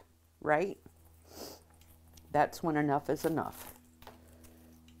enough, right? That's when enough is enough.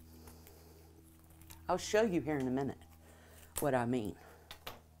 I'll show you here in a minute what I mean.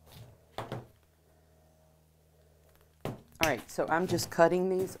 All right, so I'm just cutting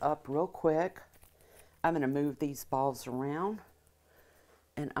these up real quick. I'm going to move these balls around,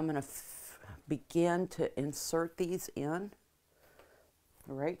 and I'm going to begin to insert these in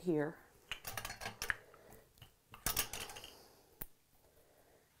right here.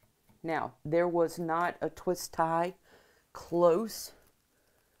 Now, there was not a twist tie close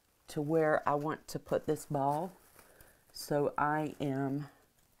to where I want to put this ball, so I am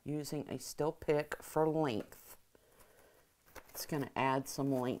using a steel pick for length. It's going to add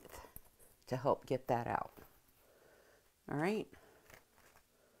some length to help get that out. All right.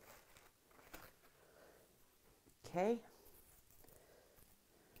 Okay.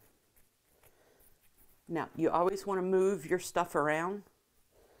 Now, you always want to move your stuff around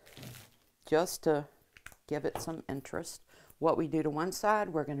just to give it some interest. What we do to one side,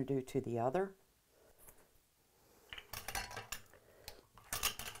 we're going to do to the other.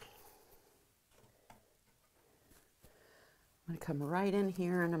 I'm going to come right in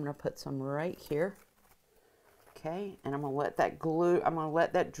here, and I'm going to put some right here. Okay, and I'm going to let that glue, I'm going to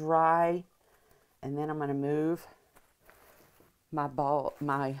let that dry, and then I'm going to move my ball,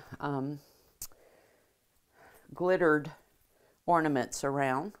 my glittered ornaments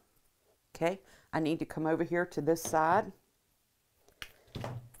around. Okay, I need to come over here to this side,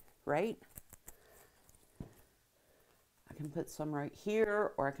 right? I can put some right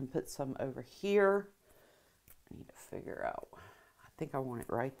here, or I can put some over here. I need to figure out, I think I want it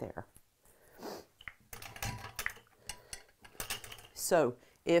right there. So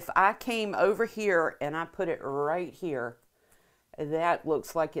if I came over here and I put it right here, that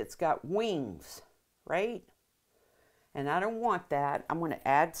looks like it's got wings, right? And I don't want that. I'm going to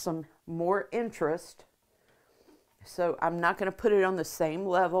add some more interest. So I'm not going to put it on the same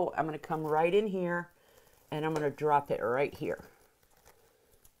level. I'm going to come right in here, and I'm going to drop it right here.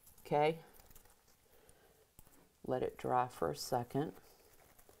 Okay. Let it dry for a second.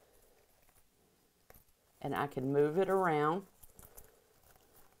 And I can move it around.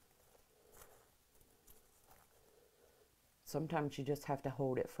 Sometimes you just have to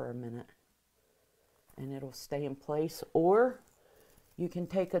hold it for a minute, and it'll stay in place. Or you can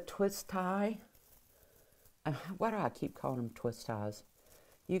take a twist tie. Why do I keep calling them twist ties?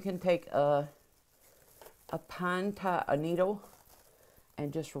 You can take a pine tie, a needle,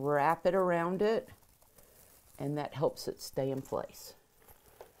 and just wrap it around it, and that helps it stay in place.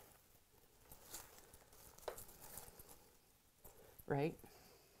 Right?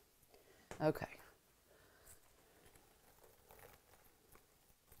 Okay.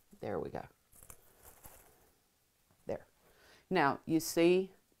 There we go. There. Now, you see,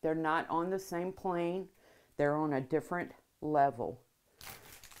 they're not on the same plane. They're on a different level.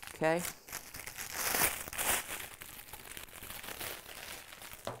 Okay?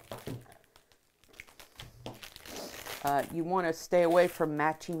 You want to stay away from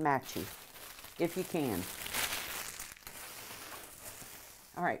matchy-matchy, if you can.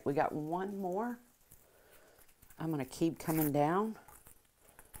 All right, we got one more. I'm going to keep coming down.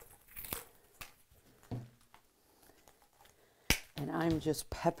 And I'm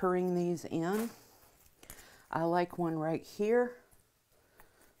just peppering these in. I like one right here.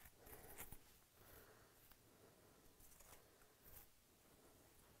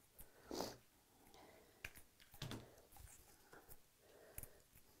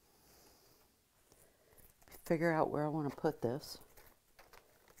 Figure out where I want to put this.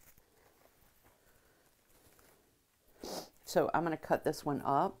 So I'm going to cut this one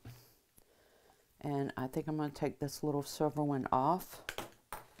up, and I think I'm going to take this little silver one off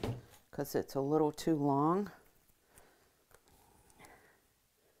because it's a little too long.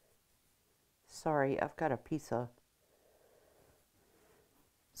 Sorry, I've got a piece of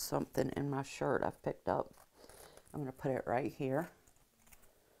something in my shirt I've picked up. I'm going to put it right here.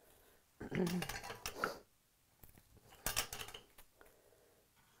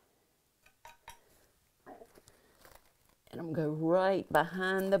 And I'm going to go right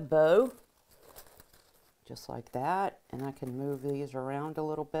behind the bow, just like that. And I can move these around a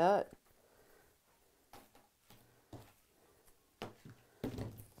little bit.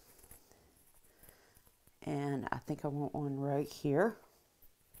 And I think I want one right here.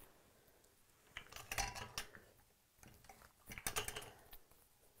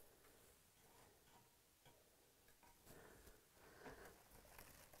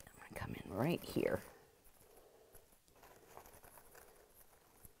 I'm going to come in right here.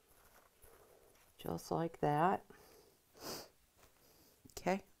 Just like that.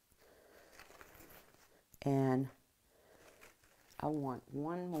 Okay. And I want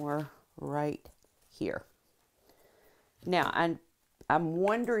one more right here. Now, I'm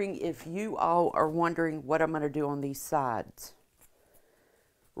wondering if you all are wondering what I'm going to do on these sides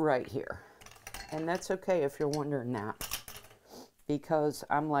right here. And that's okay if you're wondering that. Because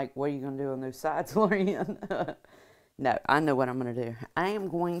I'm like, what are you going to do on those sides, Laurie Anne? No, I know what I'm going to do. I am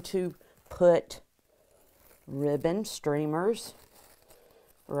going to put ribbon streamers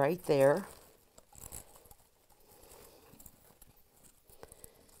right there.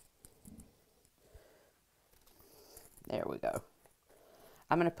 There we go.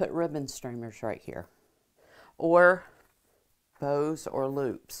 I'm going to put ribbon streamers right here, or bows or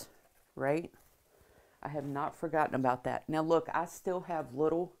loops, right? I have not forgotten about that. Now look, I still have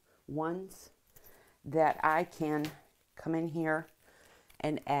little ones that I can come in here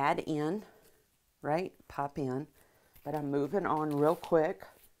and add in, right? Pop in, but I'm moving on real quick.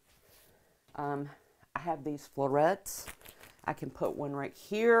 I have these florets. I can put one right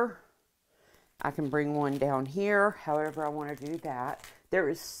here. I can bring one down here, however I want to do that. There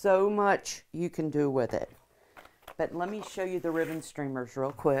is so much you can do with it. But let me show you the ribbon streamers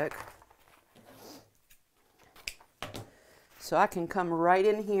real quick. So I can come right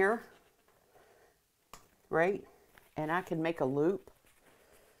in here, right? And I can make a loop.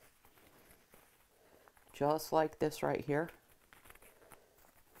 Just like this right here.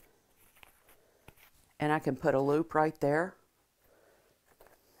 And I can put a loop right there.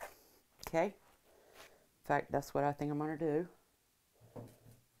 Okay. In fact, that's what I think I'm going to do.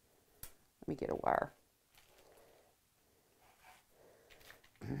 Let me get a wire.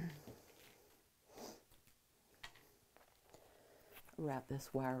 Wrap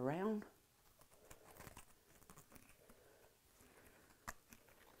this wire around.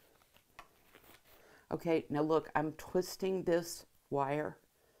 Okay, now look, I'm twisting this wire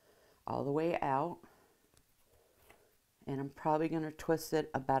all the way out. And I'm probably going to twist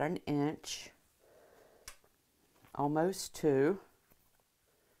it about an inch. Almost 2.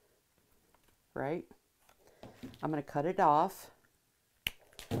 Right? I'm going to cut it off.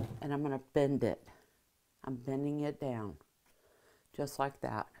 And I'm going to bend it. I'm bending it down. Just like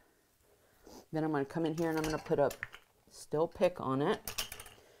that. Then I'm going to come in here and I'm going to put a steel pick on it.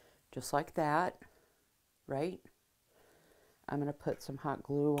 Just like that. Right? I'm going to put some hot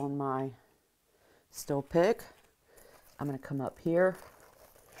glue on my steel pick. I'm going to come up here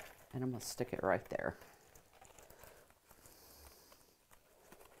and I'm going to stick it right there.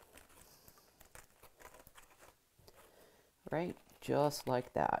 Right? Just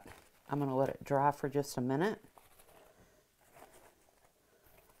like that. I'm going to let it dry for just a minute.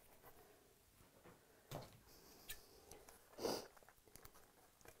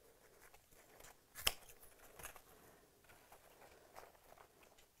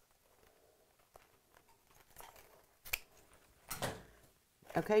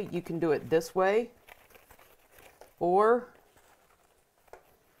 Okay, you can do it this way, or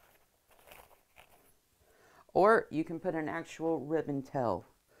you can put an actual ribbon tail.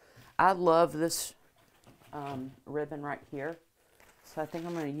 I love this ribbon right here. So I think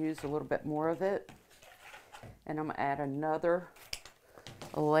I'm going to use a little bit more of it. And I'm going to add another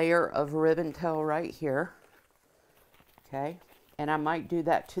layer of ribbon tail right here. Okay. And I might do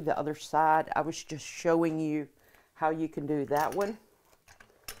that to the other side. I was just showing you how you can do that one.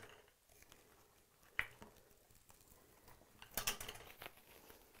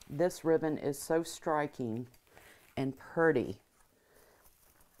 This ribbon is so striking and pretty.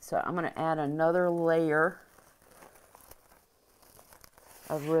 So I'm going to add another layer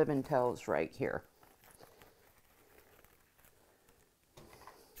of ribbon tails right here.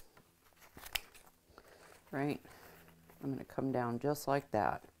 Right? I'm going to come down just like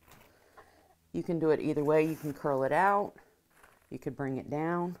that. You can do it either way. You can curl it out. You could bring it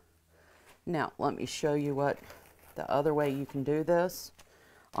down. Now, let me show you what the other way you can do this.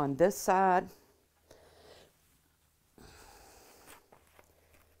 On this side,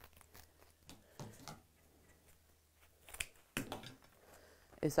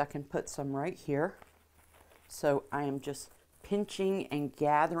 is I can put some right here. So I am just pinching and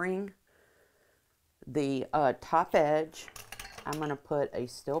gathering the top edge. I'm going to put a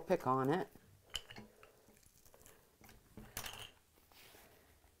steel pick on it.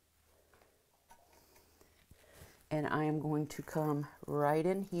 And I am going to come right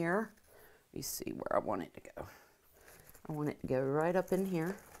in here. Let me see where I want it to go. I want it to go right up in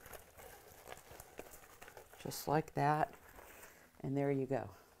here. Just like that. And there you go.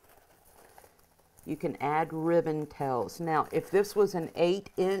 You can add ribbon tails. Now, if this was an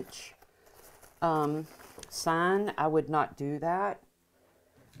 8-inch sign, I would not do that.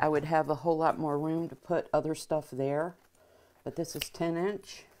 I would have a whole lot more room to put other stuff there. But this is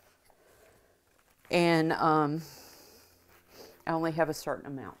 10-inch. And I only have a certain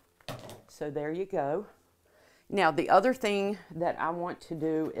amount. So there you go. Now the other thing that I want to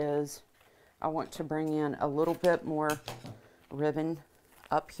do is I want to bring in a little bit more ribbon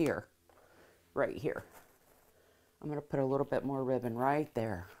up here, right here. I'm going to put a little bit more ribbon right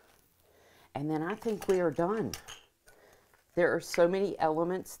there. And then I think we are done. There are so many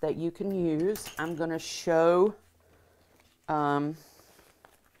elements that you can use. I'm going to show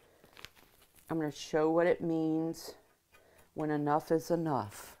what it means when enough is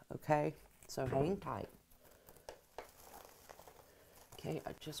enough, okay? So hang tight. Okay,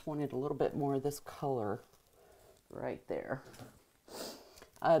 I just wanted a little bit more of this color right there.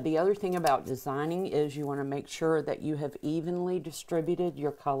 The other thing about designing is you want to make sure that you have evenly distributed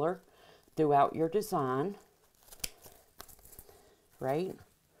your color throughout your design, right?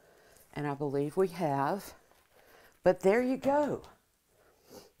 And I believe we have. But there you go.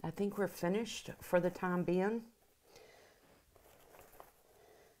 I think we're finished for the time being.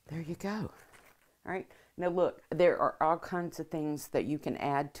 There you go. All right. Now look, there are all kinds of things that you can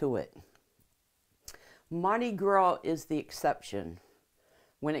add to it. Mardi Gras is the exception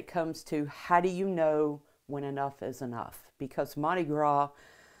when it comes to how do you know when enough is enough. Because Mardi Gras,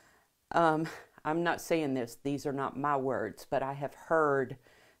 I'm not saying this, these are not my words, but I have heard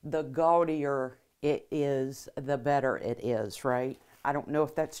the gaudier it is, the better it is, right? I don't know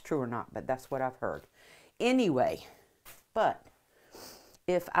if that's true or not, but that's what I've heard. Anyway, but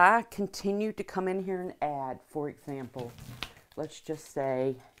if I continue to come in here and add, for example, let's just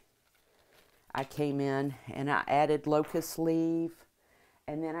say I came in and I added locust leaf,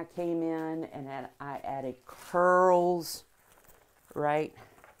 and then I came in and I added curls, right,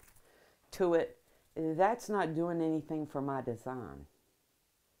 to it. That's not doing anything for my design.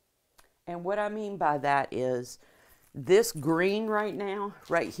 And what I mean by that is this green right now,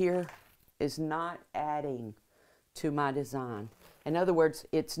 right here, is not adding to my design. In other words,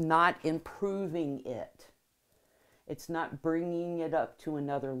 it's not improving it. It's not bringing it up to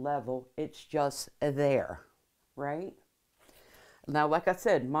another level. It's just there, right? Now, like I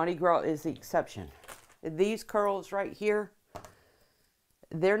said, Mardi Gras is the exception. These curls right here,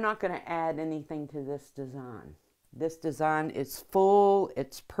 they're not going to add anything to this design. This design is full,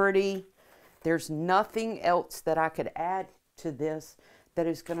 it's pretty. There's nothing else that I could add to this that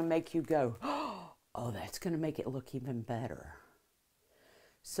is going to make you go, oh, that's going to make it look even better.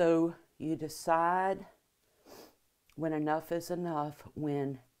 So you decide when enough is enough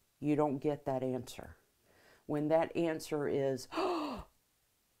when you don't get that answer. When that answer is, oh,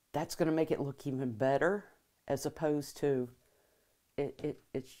 that's going to make it look even better, as opposed to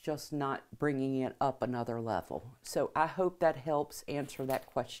it's just not bringing it up another level. So I hope that helps answer that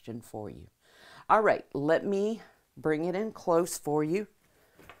question for you. All right, let me bring it in close for you.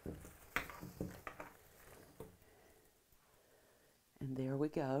 And there we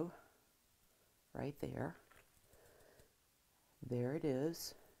go, right there. There it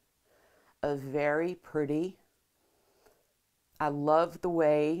is. A very pretty I love the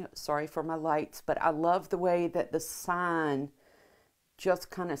way, sorry for my lights, but I love the way that the sign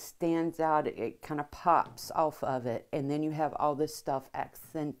just kind of stands out. It kind of pops off of it. And then you have all this stuff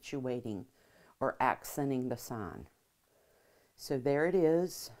accentuating or accenting the sign. So there it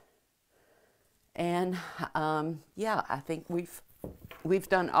is. And yeah, I think we've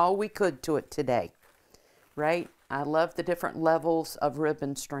done all we could to it today, right? I love the different levels of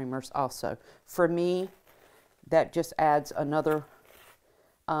ribbon streamers also. For me, that just adds another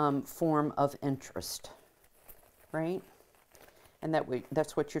form of interest, right? And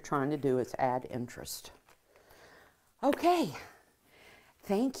that's what you're trying to do, is add interest. Okay.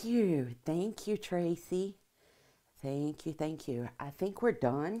 Thank you. Thank you, Tracy. Thank you. Thank you. I think we're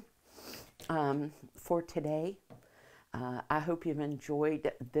done for today. I hope you've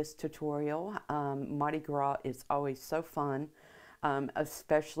enjoyed this tutorial. Mardi Gras is always so fun,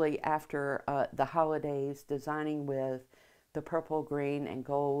 especially after the holidays. Designing with the purple, green, and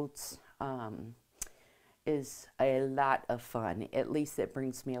golds is a lot of fun. At least it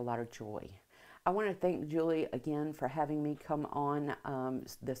brings me a lot of joy. I want to thank Julie again for having me come on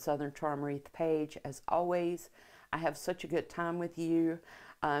the Southern Charm Wreath page. As always, I have such a good time with you.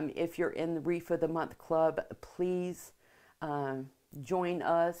 If you're in the Wreath of the Month Club, please join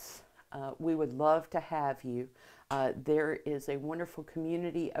us. We would love to have you. There is a wonderful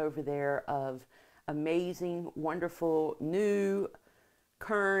community over there of amazing, wonderful, new,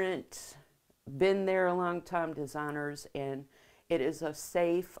 current, been there a long time designers, and it is a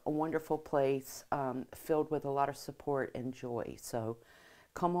safe, a wonderful place filled with a lot of support and joy. So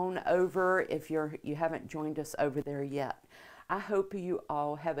come on over if you haven't joined us over there yet. I hope you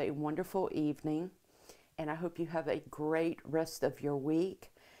all have a wonderful evening, and I hope you have a great rest of your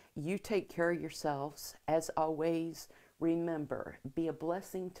week. You take care of yourselves. As always, remember, be a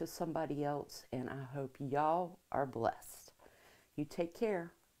blessing to somebody else, and I hope y'all are blessed. You take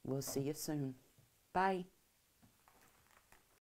care. We'll see you soon. Bye.